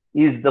case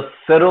is the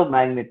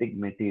ferromagnetic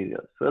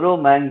materials.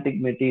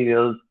 Ferromagnetic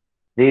materials,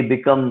 they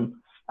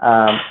become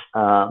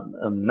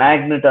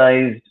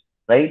magnetized,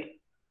 right?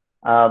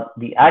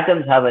 The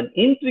atoms have an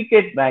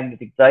intricate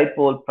magnetic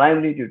dipole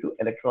primarily due to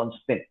electron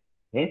spin.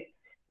 Okay,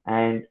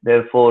 and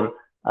therefore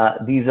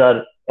these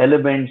are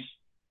elements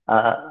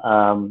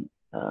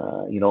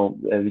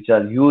which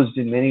are used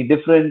in many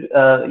different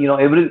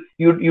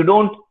you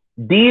don't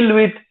deal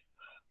with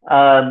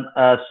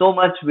so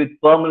much with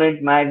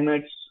permanent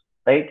magnets,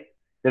 right?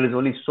 There is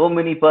only so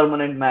many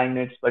permanent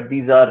magnets, but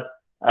these are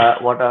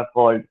what are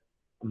called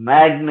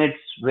magnets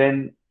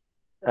when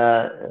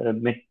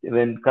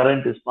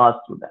current is passed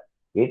through them.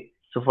 Okay,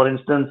 so for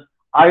instance,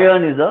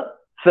 iron is a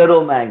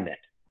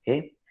ferromagnet.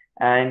 Okay,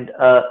 and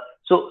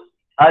so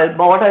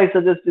what I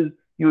suggest is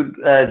you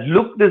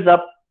look this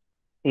up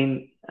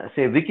in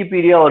say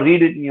Wikipedia or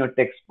read it in your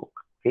textbook.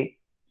 Okay,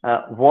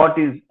 what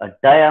is a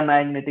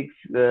diamagnetic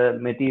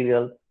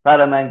material,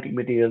 paramagnetic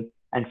material,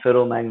 and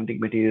ferromagnetic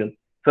material?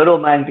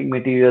 Ferromagnetic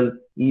material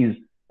is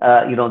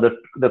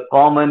the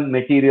common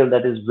material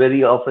that is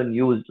very often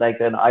used, like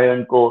an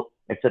iron core,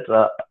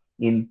 etc.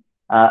 in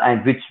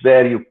and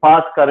where you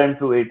pass current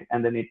through it,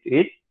 and then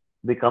it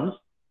becomes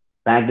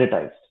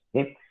magnetized.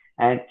 Okay,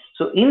 and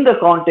so in the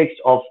context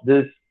of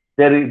this,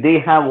 they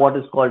have what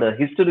is called a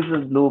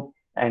hysteresis loop,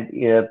 and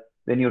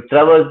when you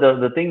traverse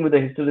the thing with the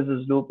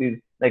hysteresis loop is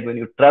like when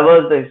you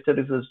traverse the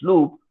hysteresis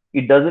loop,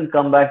 it doesn't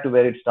come back to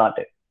where it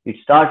started. It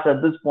starts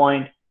at this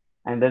point,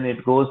 and then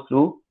it goes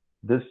through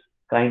this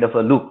kind of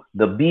a loop.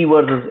 The B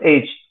versus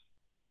H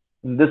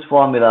in this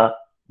formula,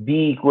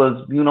 B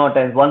equals mu naught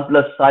times 1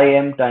 plus psi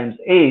m times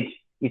H.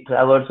 It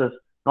traverses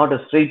not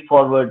a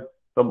straightforward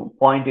from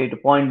point A to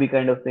point B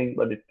kind of thing,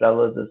 but it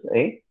traverses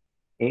a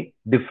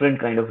different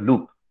kind of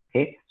loop.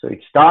 Okay, so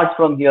it starts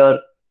from here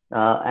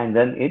and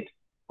then it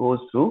goes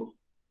through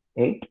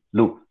a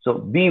loop. So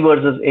B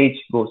versus H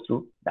goes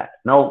through that.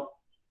 Now,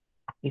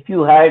 if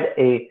you had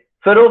a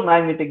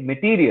ferromagnetic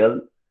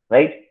material,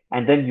 right,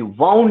 and then you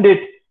wound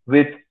it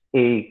with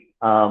a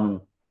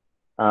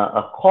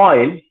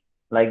coil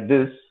like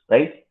this,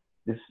 right?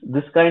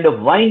 This kind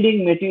of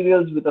winding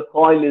materials with a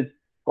coil is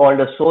called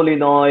a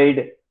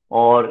solenoid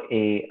or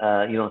a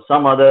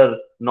some other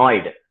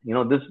noid.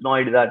 This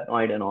noid, that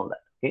noid, and all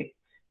that. Okay.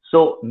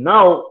 So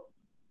now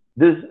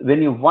this,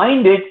 when you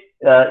wind it,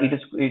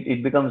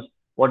 it becomes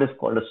what is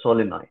called a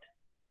solenoid.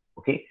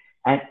 Okay.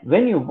 And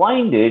when you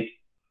wind it,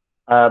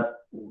 uh,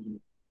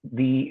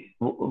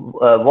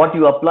 what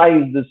you apply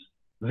is this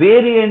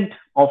variant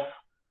of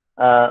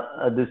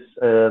this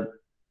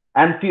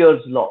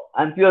Ampere's law.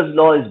 Ampere's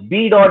law is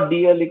B dot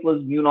dl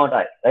equals mu naught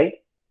I,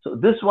 right? So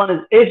this one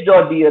is H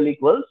dot dl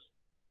equals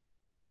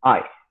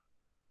I.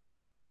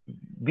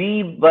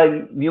 B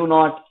by mu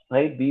naught,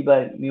 right? B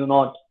by mu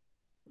naught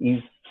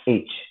is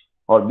H,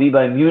 or B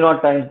by mu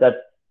naught times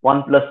that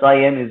 1 plus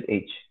Im is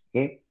H.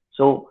 Okay.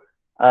 So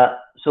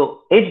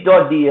H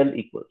dot dl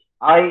equals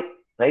I,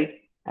 right?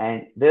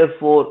 And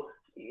therefore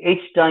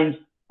H times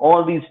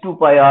all these 2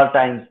 pi r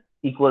times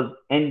equals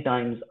N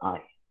times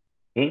I.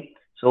 Okay.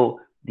 So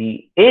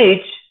the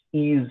H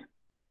is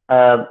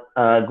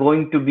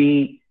going to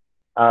be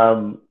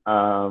N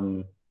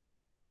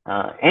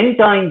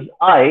times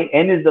I.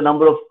 N is the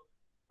number of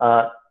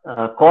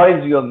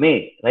coils you have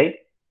made, right?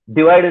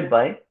 Divided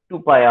by 2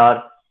 pi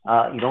r.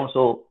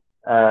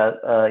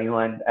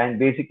 And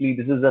basically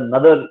this is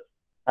another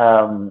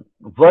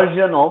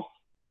version of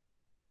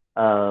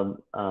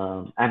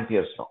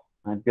Ampere's law.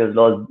 Ampere's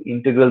law is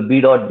integral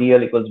B dot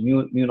dl equals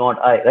mu naught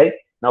I, right?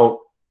 Now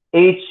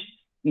H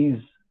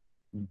is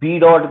B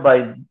dot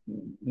by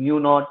mu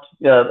naught,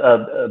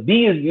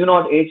 B is mu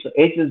naught H, so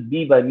H is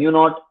B by mu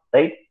naught,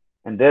 right?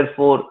 And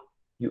therefore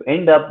you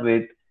end up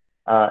with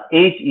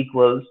H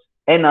equals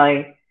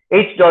Ni,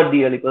 H dot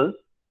dl equals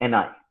Ni,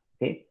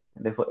 okay?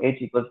 And therefore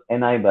H equals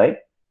Ni by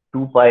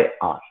 2 pi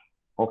r,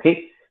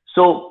 okay?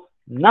 So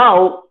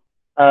now,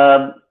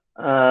 so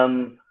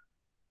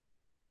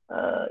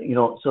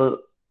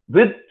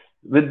with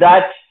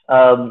that,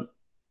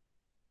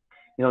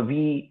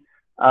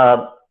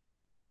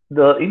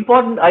 the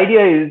important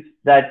idea is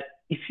that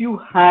if you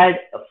had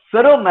a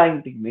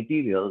ferromagnetic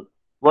material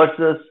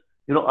versus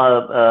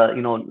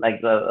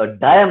like a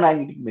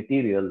diamagnetic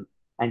material,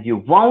 and you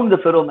wound the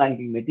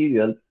ferromagnetic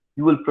material,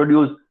 you will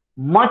produce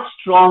much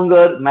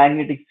stronger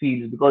magnetic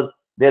fields because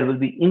there will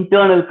be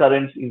internal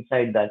currents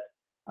inside that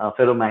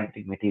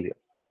ferromagnetic material.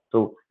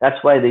 So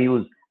that's why they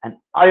use an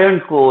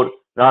iron core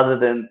rather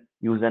than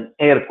use an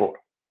air core.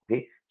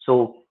 Okay,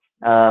 so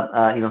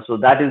so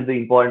that is the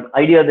important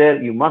idea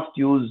there. You must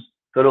use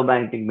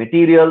ferromagnetic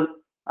material.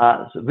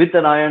 So with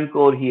an iron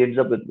core, he ends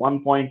up with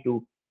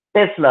 1.2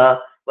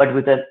 Tesla, but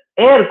with an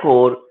air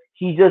core,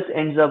 he just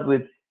ends up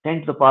with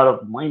 10 to the power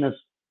of minus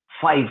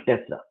 5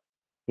 Tesla.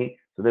 Okay,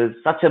 so there is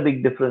such a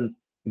big difference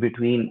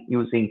between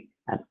using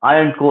an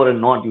iron core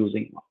and not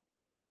using one.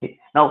 Okay.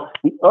 Now,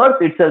 the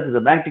Earth itself is a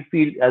magnetic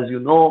field. As you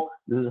know,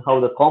 this is how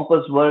the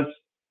compass works,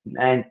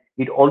 and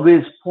it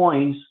always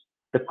points,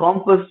 the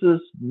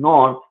compass's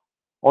north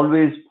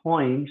always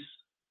points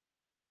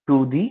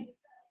to the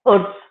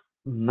Earth's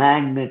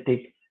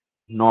magnetic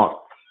north.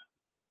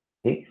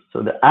 Okay,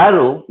 so the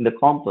arrow in the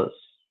compass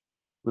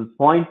will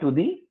point to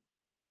the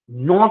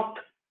north,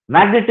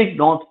 magnetic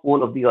north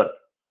pole of the Earth.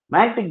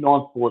 Magnetic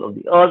north pole of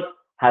the Earth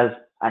has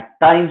at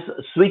times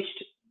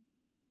switched,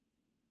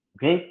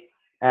 okay,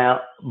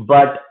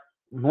 but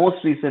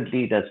most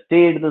recently it has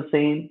stayed the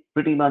same,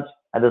 pretty much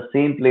at the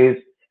same place.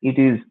 It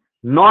is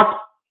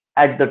not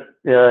at the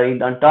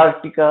in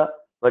Antarctica,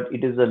 but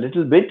it is a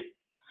little bit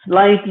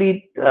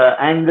slightly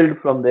angled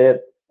from there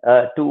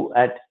to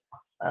at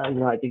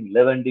I think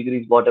 11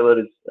 degrees, whatever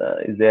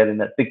is there in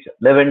that picture.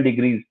 11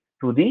 degrees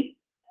to the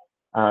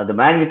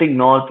magnetic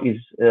north is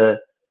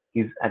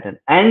at an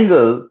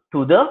angle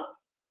to the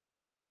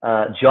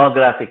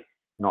geographic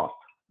north.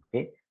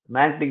 Okay,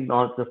 magnetic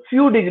north is a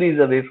few degrees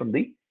away from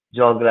the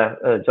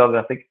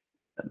geographic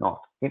north.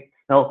 Okay,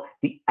 now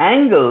the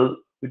angle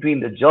between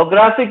the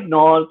geographic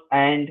north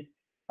and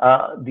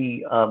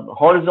the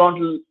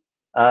horizontal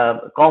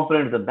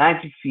component of the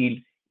magnetic field,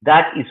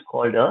 that is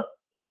called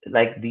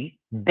like the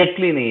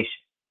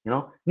declination.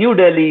 New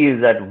Delhi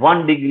is at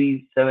 1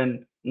 degree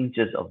 7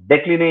 inches of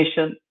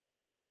declination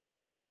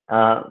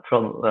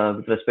from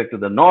with respect to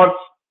the north,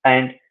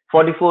 and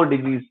 44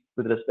 degrees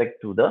with respect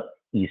to the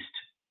east.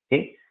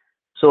 Okay,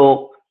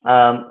 so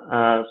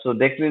so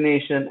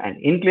declination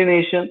and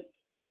inclination.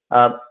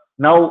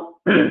 Now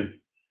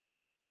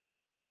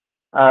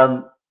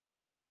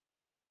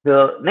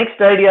the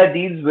next idea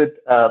deals with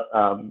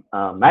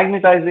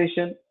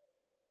magnetization.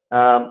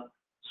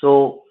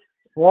 So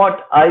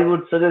what I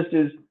would suggest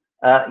is,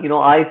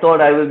 I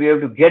thought I will be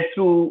able to get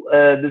through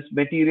this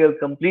material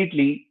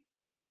completely,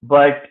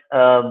 but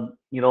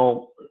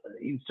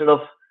instead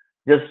of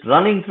just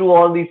running through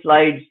all these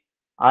slides,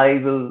 I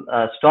will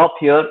stop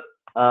here.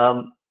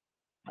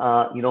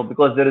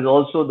 Because there is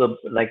also the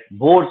like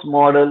Bohr's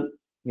model,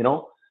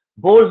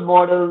 Bohr's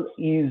model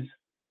is,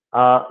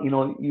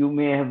 you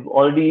may have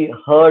already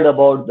heard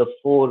about the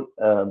four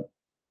uh,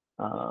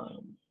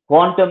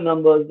 quantum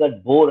numbers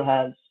that Bohr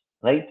has,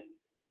 right?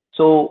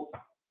 So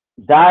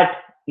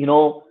that,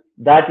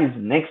 that is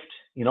next,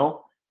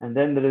 and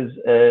then there is,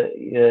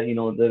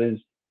 there is,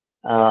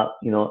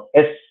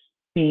 S,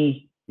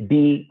 P,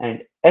 D,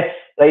 and F,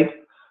 right?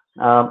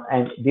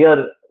 And they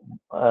are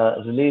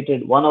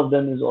related. One of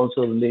them is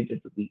also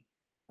related to the,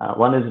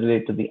 one is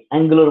related to the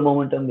angular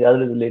momentum, the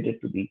other is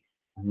related to the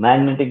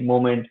magnetic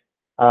moment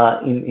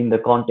in the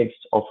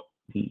context of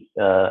the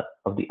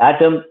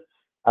atom.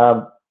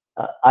 Um,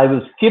 I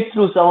will skip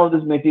through some of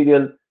this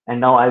material, and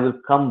now I will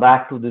come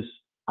back to this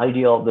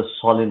idea of the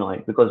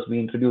solenoid, because we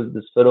introduced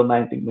this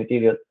ferromagnetic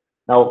material.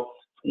 Now,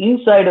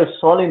 inside a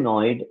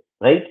solenoid,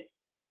 right,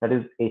 that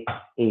is a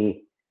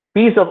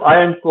piece of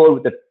iron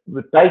core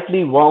with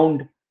tightly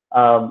wound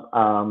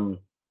coil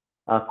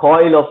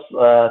of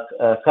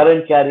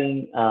current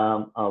carrying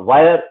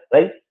wire,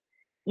 right?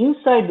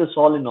 Inside the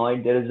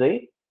solenoid, there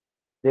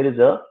is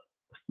a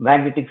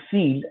magnetic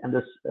field, and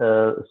the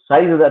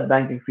size of that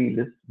magnetic field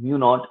is mu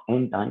naught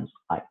n times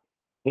I.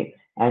 Okay,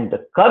 and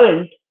the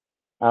current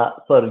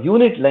per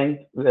unit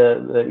length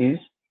is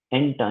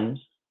n times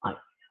I.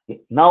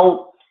 Okay.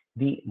 Now,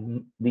 the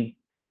the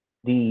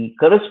the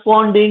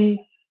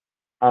corresponding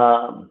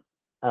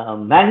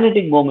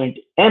magnetic moment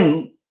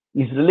m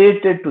is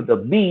related to the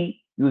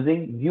B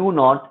using mu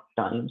naught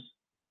times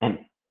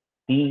n.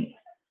 T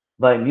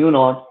by mu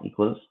naught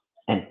equals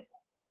n.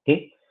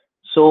 Okay,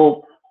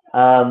 so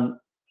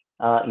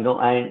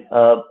and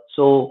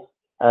so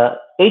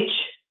H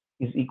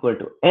is equal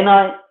to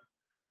Ni,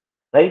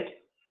 right?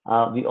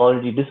 We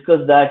already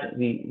discussed that.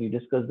 We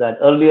discussed that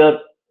earlier,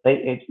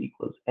 right? H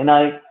equals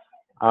Ni,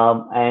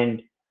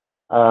 and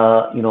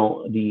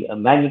the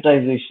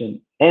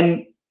magnetization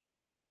M,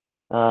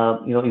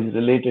 is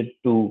related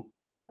to,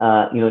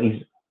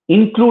 is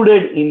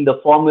included in the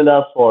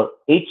formula for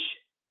H.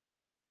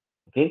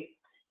 Okay,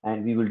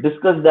 and we will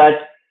discuss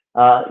that,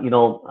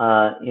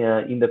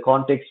 in the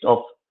context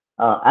of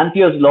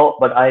Ampere's law.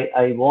 But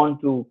I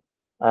want to,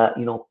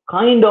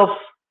 kind of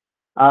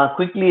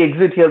quickly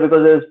exit here,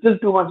 because there's still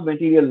too much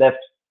material left.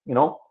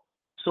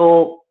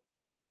 So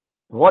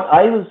what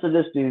I will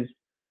suggest is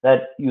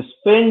that you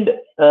spend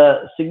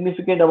a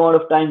significant amount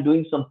of time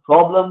doing some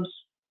problems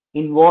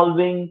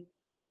involving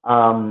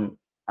um,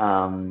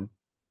 um,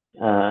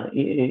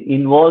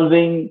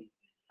 involving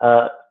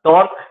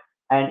torque,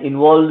 and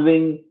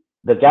involving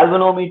the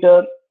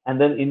galvanometer, and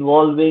then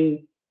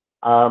involving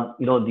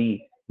the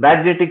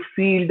magnetic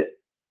field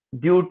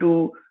due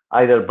to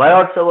either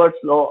Biot-Savart's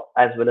law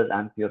as well as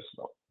Ampere's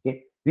law.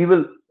 Okay, we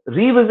will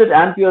revisit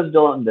Ampere's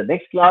law in the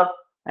next class,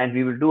 and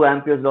we will do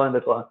Ampere's law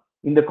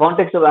in the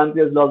context of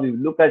Ampere's law. We will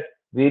look at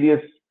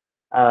various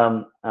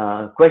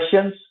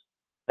questions,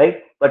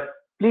 right? But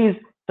please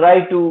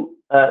try to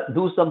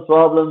do some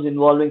problems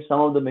involving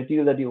some of the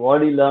material that you've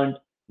already learned,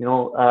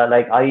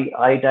 like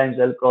I times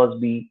L cross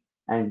B,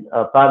 and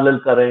parallel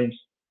currents,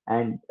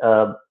 and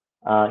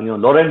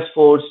Lorentz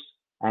force,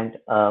 and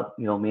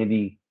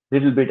maybe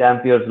little bit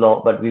Ampere's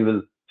law. But we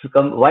will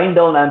wind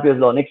down Ampere's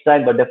law next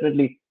time, but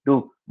definitely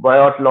do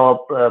Biot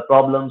law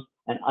problems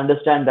and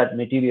understand that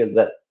material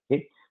well.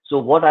 Okay, so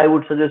what I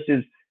would suggest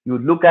is you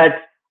look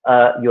at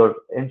your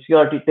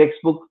NCERT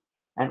textbook,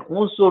 and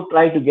also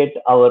try to get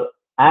our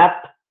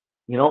app,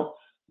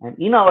 and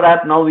in our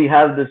app now we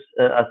have this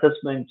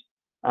assessment,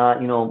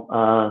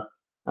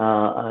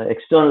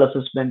 external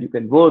assessment. You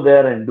can go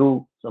there and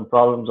do some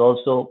problems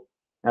also.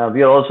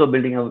 We are also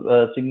building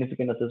a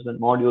significant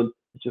assessment module,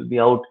 which will be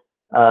out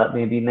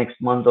maybe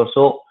next month or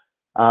so.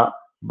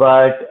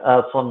 But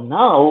for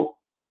now,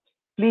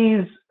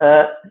 please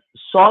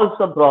solve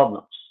some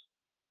problems.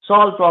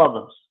 Solve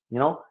problems.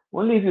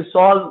 Only if you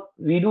solve.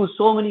 We do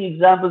so many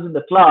examples in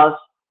the class,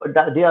 but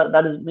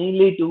that is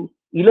mainly to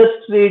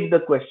illustrate the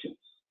questions,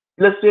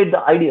 illustrate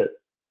the ideas.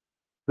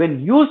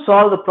 When you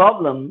solve the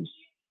problems,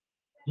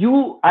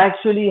 you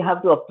actually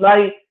have to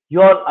apply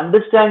your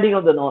understanding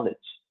of the knowledge.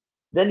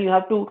 Then you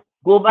have to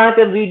go back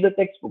and read the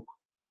textbook,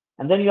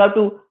 and then you have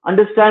to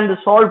understand the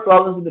solved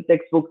problems in the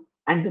textbook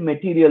and the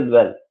material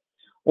well.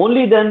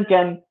 Only then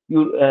can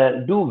you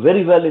do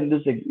very well in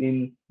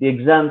the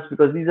exams,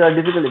 because these are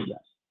difficult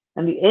exams.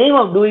 And the aim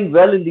of doing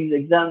well in these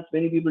exams,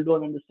 many people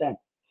don't understand.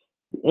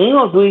 The aim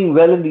of doing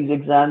well in these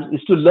exams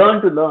is to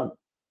learn to learn.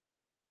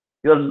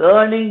 You're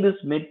learning this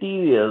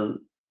material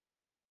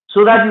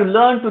so that you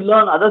learn to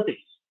learn other things.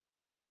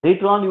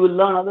 Later on, you will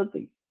learn other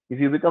things. If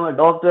you become a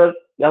doctor,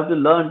 you have to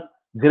learn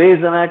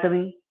Gray's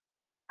Anatomy,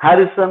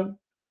 Harrison,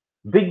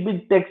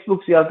 big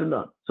textbooks you have to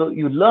learn. So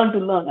you learn to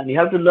learn, and you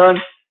have to learn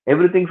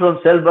everything from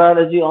cell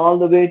biology all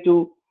the way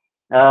to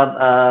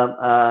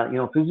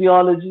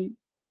physiology.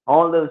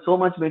 So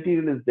much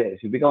material is there.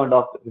 If you become a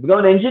doctor, if you become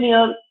an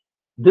engineer,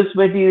 this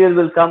material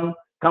will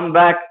come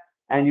back,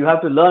 and you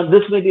have to learn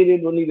this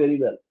material only very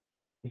well.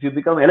 If you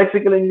become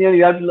electrical engineer,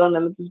 you have to learn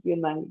electricity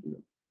and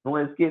magnetism. No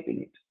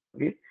escaping it.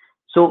 Okay.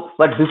 So,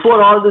 but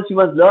before all this, you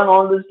must learn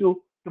all this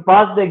to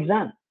pass the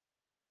exam.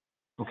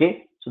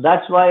 Okay. So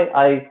that's why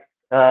I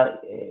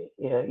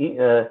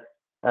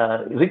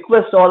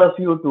request all of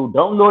you to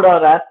download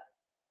our app,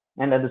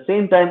 and at the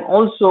same time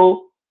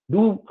also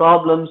do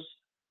problems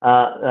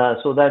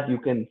so that you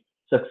can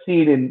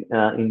succeed in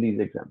these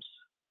exams.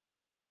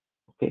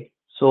 Okay,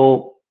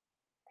 so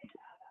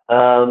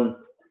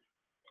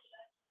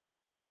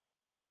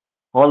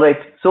all right,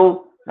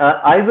 so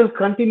I will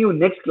continue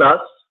next class.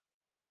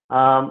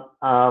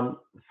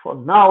 For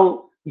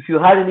now, if you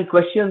had any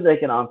questions, I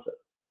can answer.